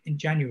in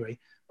January."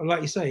 But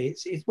like you say,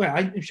 it's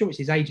I'm sure it's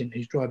his agent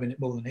who's driving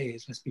it more than he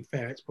is. Let's be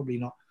fair. It's probably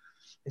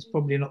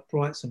not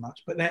Bright so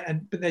much. But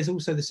there's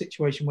also the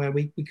situation where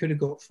we could have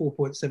got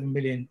 4.7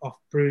 million off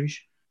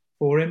Bruges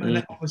for him,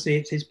 and obviously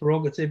it's his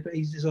prerogative. But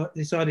he's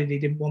decided he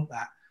didn't want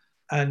that.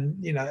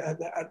 And at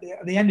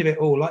the end of it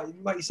all,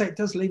 like you say, it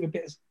does leave a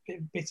bit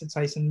of bitter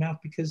taste in the mouth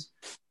because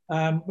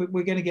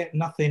we're going to get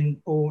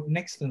nothing or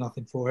next to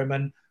nothing for him.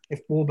 And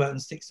if Warburton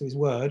sticks to his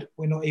word,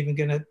 we're not even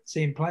going to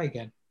see him play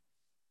again.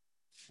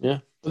 Yeah,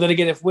 but then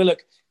again, if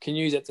Willock can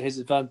use it to his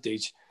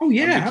advantage,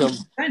 become,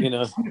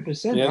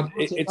 100%. Yeah,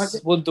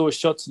 it's one door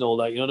shots and all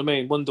that. You know what I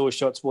mean? One door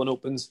shots, one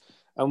opens.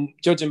 And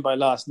judging by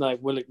last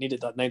night, Willock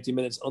needed that 90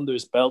 minutes under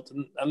his belt,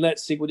 and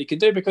let's see what he can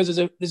do because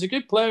there's a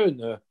good player in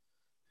there.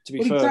 To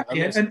be fair,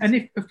 exactly.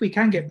 And if we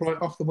can get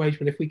Bright off the wage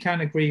bill, if we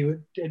can agree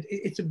with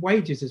it's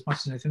wages as much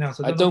as anything else.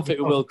 I don't think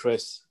we will,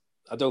 Chris.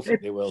 I don't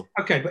think they will.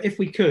 Okay, but if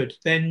we could,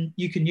 then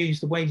you can use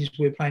the wages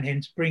we're paying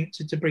him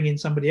to bring in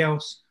somebody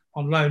else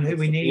on loan who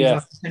we need,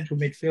 like a central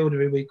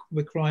midfielder who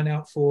we're crying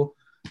out for,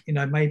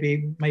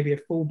 maybe a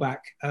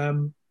fullback,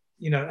 and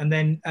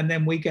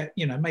then we get,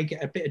 may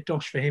get a bit of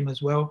dosh for him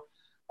as well.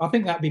 I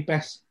think that'd be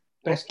best.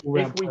 If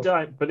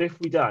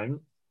we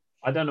don't,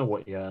 I don't know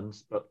what he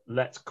earns, but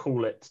let's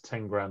call it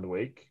 10 grand a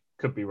week.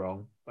 Could be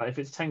wrong, but if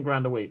it's 10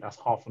 grand a week, that's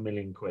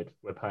 £500,000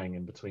 we're paying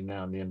him between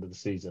now and the end of the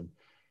season.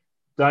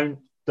 Don't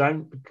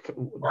don't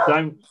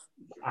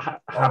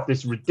have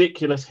this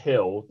ridiculous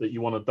hill that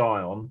you want to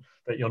die on,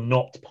 that you're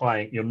not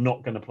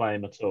going to play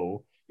him at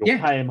all. You'll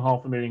pay him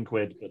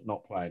 £500,000 but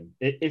not play him.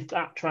 If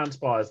that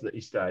transpires that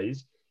he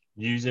stays,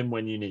 use him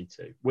when you need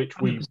to, which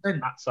 100%. We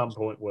at some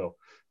point will.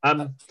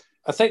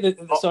 I think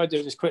that, sorry,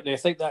 doing this quickly, I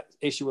think that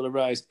issue will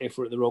arise if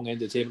we're at the wrong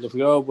end of the table. If we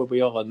go, where we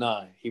are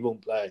now, he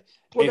won't play.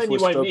 Well, then you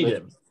won't need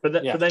him. But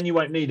then you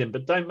won't need him.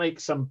 But don't make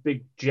some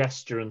big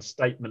gesture and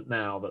statement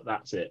now that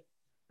that's it,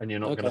 and you're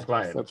not going to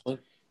play him.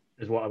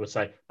 Is what I would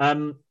say.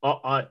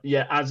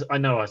 As I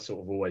know, I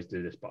sort of always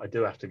do this, but I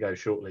do have to go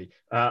shortly.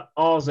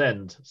 R's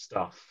End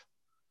stuff.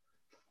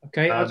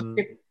 Okay,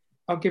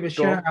 I'll give a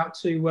shout out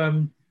to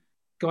a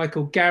guy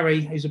called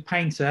Gary, who's a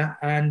painter,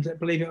 and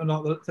believe it or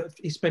not,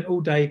 he spent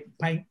all day.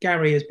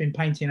 Gary has been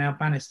painting our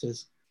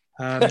banisters,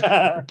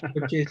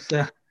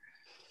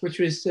 which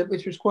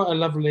was quite a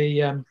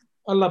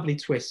lovely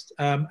twist.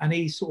 And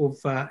he's sort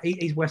of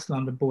he's West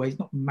London boy. He's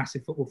not a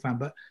massive football fan,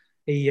 but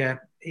he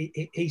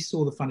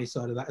saw the funny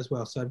side of that as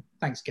well. So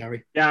thanks,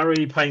 Gary.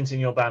 Gary painting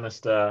your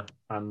banister,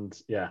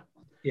 and yeah.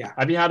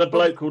 Have you had a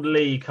bloke called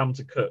Lee come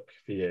to cook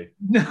for you?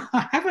 No,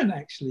 I haven't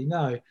actually.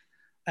 No,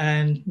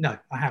 no,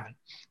 I haven't.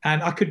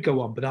 And I could go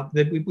on, but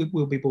we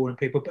will be boring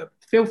people. But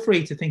feel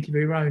free to think of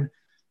your own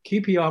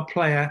QPR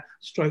player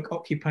 /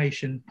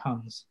 occupation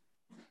puns.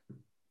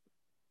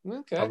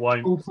 Okay. I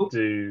won't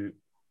do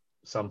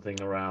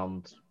something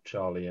around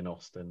Charlie and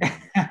Austin.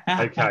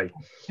 Okay.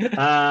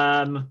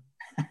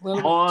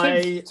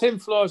 Well, Tim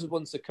Flores was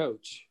once a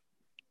coach.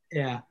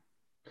 Yeah.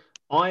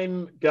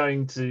 I'm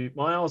going to...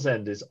 My R's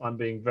End is I'm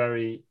being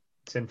very...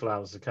 Tim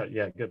Flowers,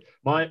 yeah, good.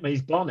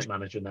 He's Barnet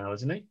manager now,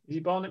 isn't he? Is he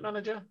Barnet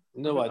manager?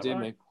 No idea,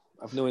 mate.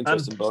 I've no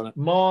interest in Barnet.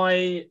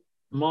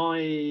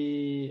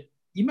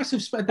 You must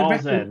have spent the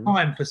record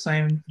time for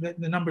saying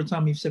the number of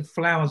times you've said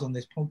Flowers on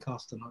this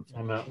podcast tonight.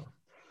 I'm out.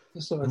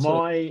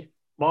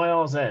 My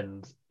R's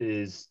End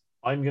is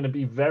I'm going to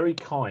be very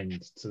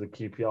kind to the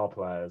QPR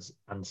players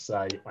and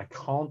say I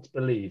can't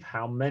believe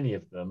how many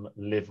of them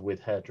live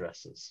with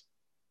hairdressers.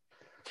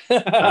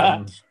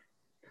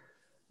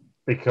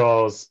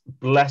 Because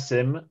bless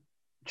him,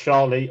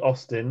 Charlie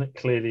Austin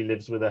clearly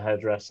lives with a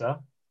hairdresser.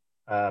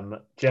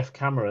 Jeff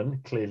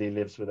Cameron clearly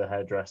lives with a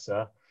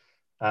hairdresser.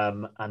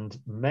 And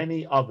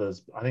many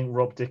others. I think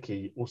Rob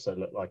Dickey also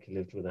looked like he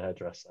lived with a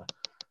hairdresser.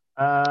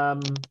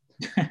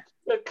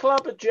 The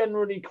club are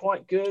generally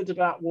quite good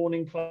about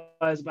warning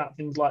players about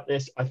things like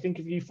this. I think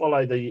if you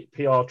follow the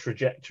PR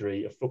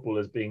trajectory of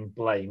footballers being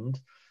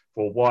blamed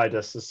for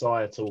wider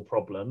societal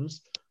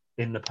problems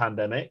in the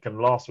pandemic, and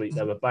last week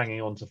they were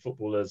banging on to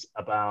footballers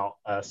about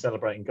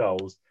celebrating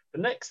goals,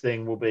 the next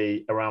thing will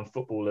be around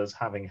footballers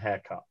having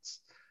haircuts,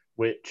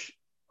 which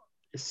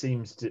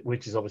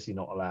is obviously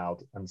not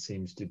allowed and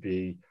seems to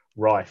be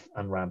rife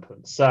and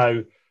rampant.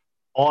 So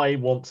I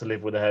want to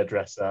live with a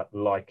hairdresser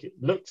like it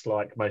looks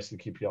like most of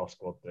the QPR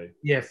squad do.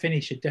 Yeah, Finney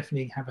should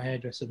definitely have a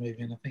hairdresser move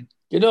in, I think.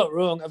 You're not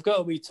wrong. I've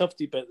got a wee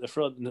tufty bit at the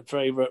front and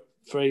very,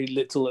 very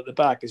little at the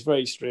back. It's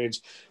very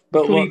strange.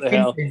 But what the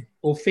hell?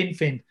 Or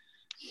Fin.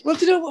 Well,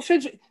 do you know what,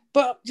 Fin?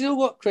 But do you know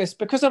what, Chris?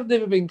 Because I've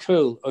never been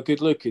cool or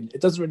good looking, it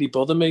doesn't really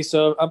bother me.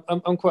 So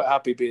I'm quite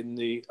happy being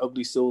the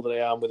ugly soul that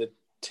I am with a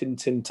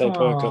Tintin type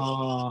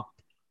haircut.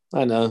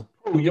 I know.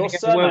 Oh, your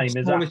surname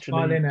is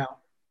actually...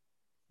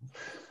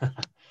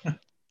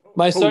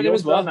 My surname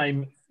is what?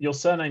 Your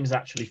surname is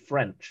actually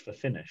French for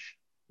Finnish,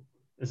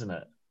 isn't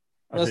it?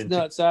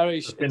 It's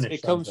Irish.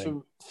 It comes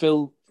from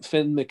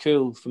Finn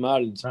McCool from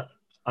Ireland.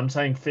 I'm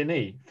saying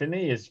Finny.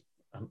 Finny is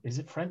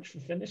it French for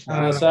Finnish?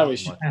 No, it's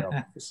Irish.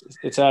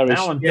 It's Irish.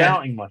 Now I'm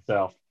doubting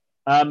myself.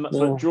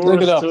 But draw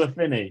us to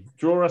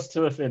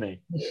a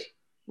Finny.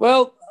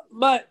 Well,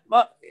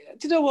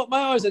 do you know what?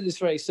 My R's End is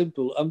very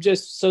simple. I'm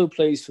just so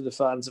pleased for the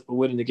fans that we're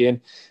winning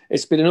again.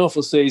 It's been an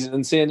awful season,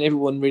 and seeing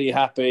everyone really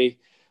happy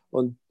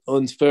on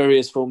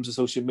various forms of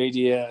social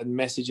media and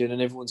messaging,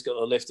 and everyone's got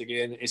a lift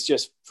again. It's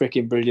just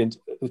freaking brilliant.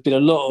 There's been a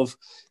lot of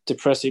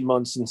depressing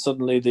months, and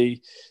suddenly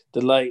the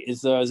light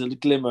is there as a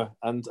glimmer,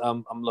 and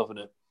I'm loving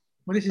it.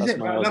 Well, this is it.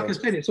 Like I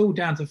said, it's all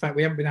down to the fact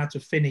we haven't been able to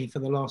Finney for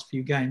the last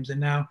few games,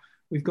 and now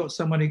we've got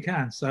someone who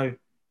can. So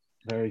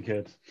very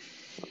good.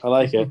 I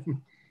like it.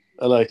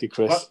 I like it,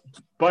 Chris.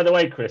 By the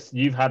way, Chris,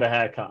 you've had a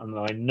haircut, and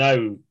I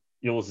know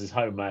yours is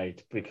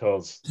homemade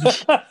because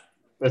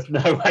there's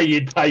no way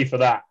you'd pay for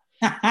that.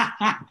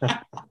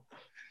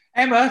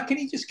 Emma, can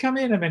you just come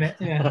in a minute?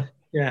 Yeah.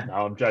 No,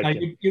 I'm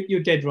joking. No,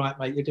 you're dead right,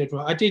 mate. You're dead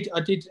right. I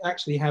did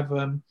actually have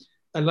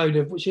a load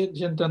of which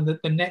hadn't done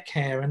the neck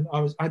hair, and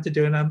I had to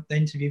do an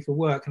interview for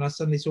work, and I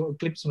suddenly sort of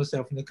glimpsed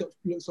myself, and it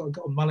looks like I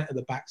got a mullet at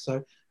the back, so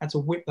I had to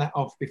whip that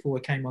off before I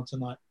came on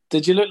tonight.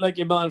 Did you look like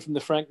your man from the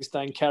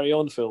Frankenstein Carry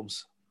On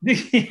films?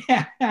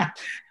 Yeah,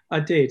 I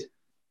did.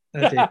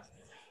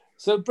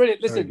 So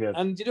brilliant. Listen,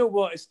 and you know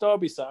what? It's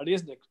Derby Saturday,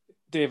 isn't it,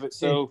 David?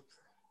 So.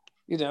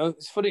 You know,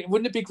 it's funny.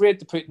 Wouldn't it be great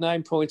to put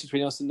 9 points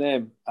between us and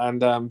them,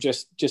 and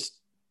just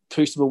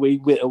push them a wee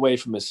bit away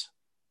from us,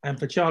 and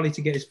for Charlie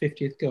to get his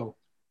 50th goal?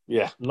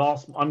 Yeah.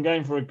 I'm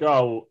going for a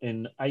goal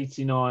in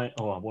 89.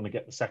 Oh, I want to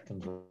get the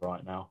second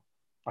right now.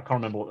 I can't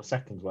remember what the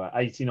seconds were.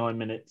 89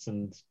 minutes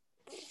and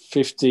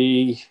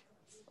 50.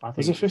 I think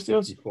Was it 50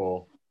 odds?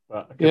 54.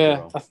 But I could Yeah,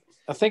 be wrong.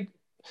 I think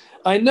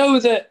I know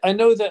that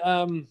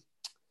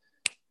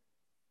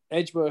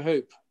Edgeware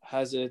Hoop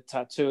has a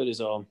tattoo on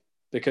his arm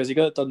because he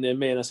got it done near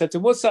me, and I said to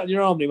him, "What's that on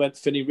your arm?" And he went,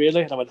 "Finny,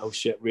 really?" And I went, "Oh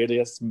shit, really?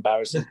 That's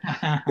embarrassing."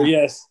 But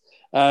yes,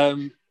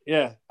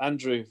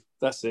 Andrew,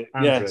 that's it.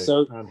 Andrew,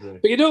 so, Andrew.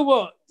 But you know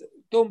what?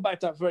 Going back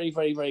to that very,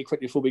 very, very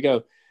quickly before we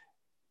go,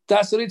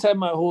 that's the only time in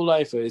my whole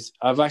life is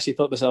I've actually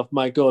thought to myself,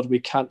 "My God, we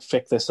can't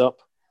fix this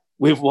up.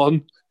 We've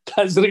won."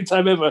 That's the only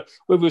time ever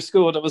when we've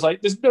scored. I was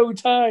like, "There's no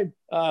time."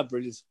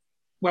 Brilliant.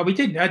 Well, we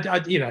didn't.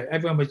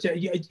 Everyone was.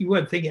 You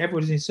weren't thinking.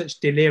 Everyone was in such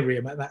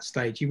delirium at that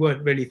stage. You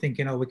weren't really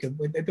thinking, "Oh, we can."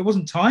 There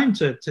wasn't time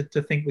to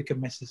think we could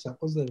mess this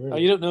up, was there? Really? Oh,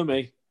 you don't know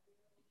me.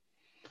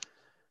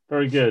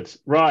 Very good.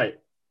 Right.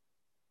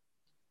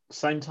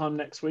 Same time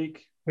next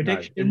week.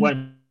 Prediction? No, it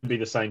won't be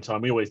the same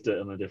time. We always do it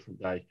on a different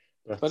day.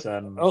 But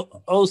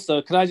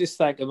also, can I just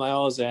thank on my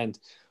R's end,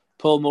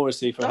 Paul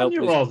Morrissey for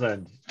helping. Your R's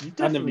end. You've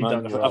definitely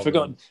done your I've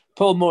forgotten.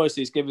 Paul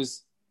Morrissey's given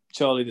us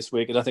Charlie this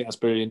week, and I think that's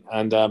brilliant.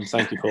 And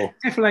thank you, Paul.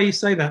 Careful how you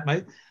say that,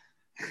 mate.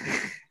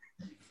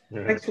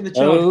 Yeah. Thanks for the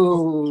charge.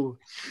 Oh,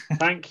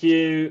 thank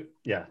you.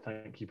 Yeah,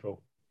 thank you,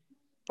 Paul.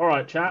 All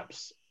right,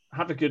 chaps.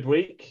 Have a good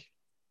week.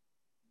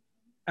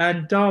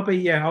 And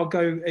Derby, I'll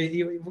go.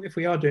 If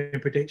we are doing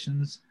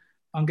predictions,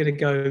 I'm going to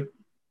go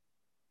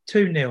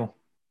 2-0.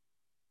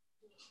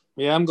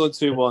 Yeah, I'm going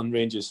 2-1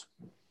 Rangers.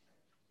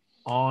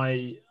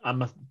 I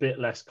am a bit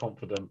less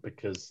confident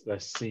because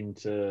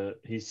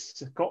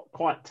he's got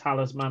quite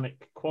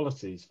talismanic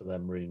qualities for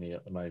them, Rooney,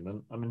 at the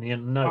moment. I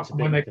mean,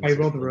 when they play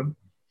Rotherham.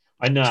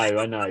 I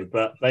know,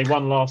 but they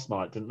won last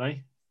night, didn't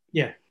they?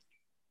 Yeah.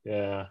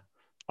 Yeah.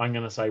 I'm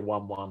going to say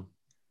 1-1.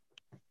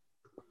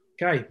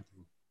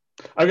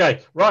 Okay,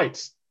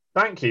 right.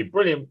 Thank you.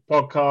 Brilliant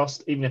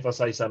podcast. Even if I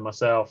say so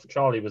myself,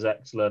 Charlie was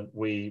excellent.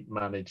 We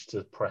managed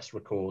to press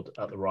record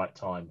at the right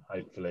time,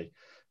 hopefully.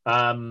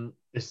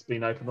 This has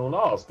been Open All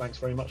R's. Thanks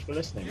very much for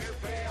listening.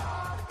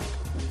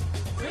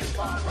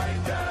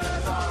 Rangers.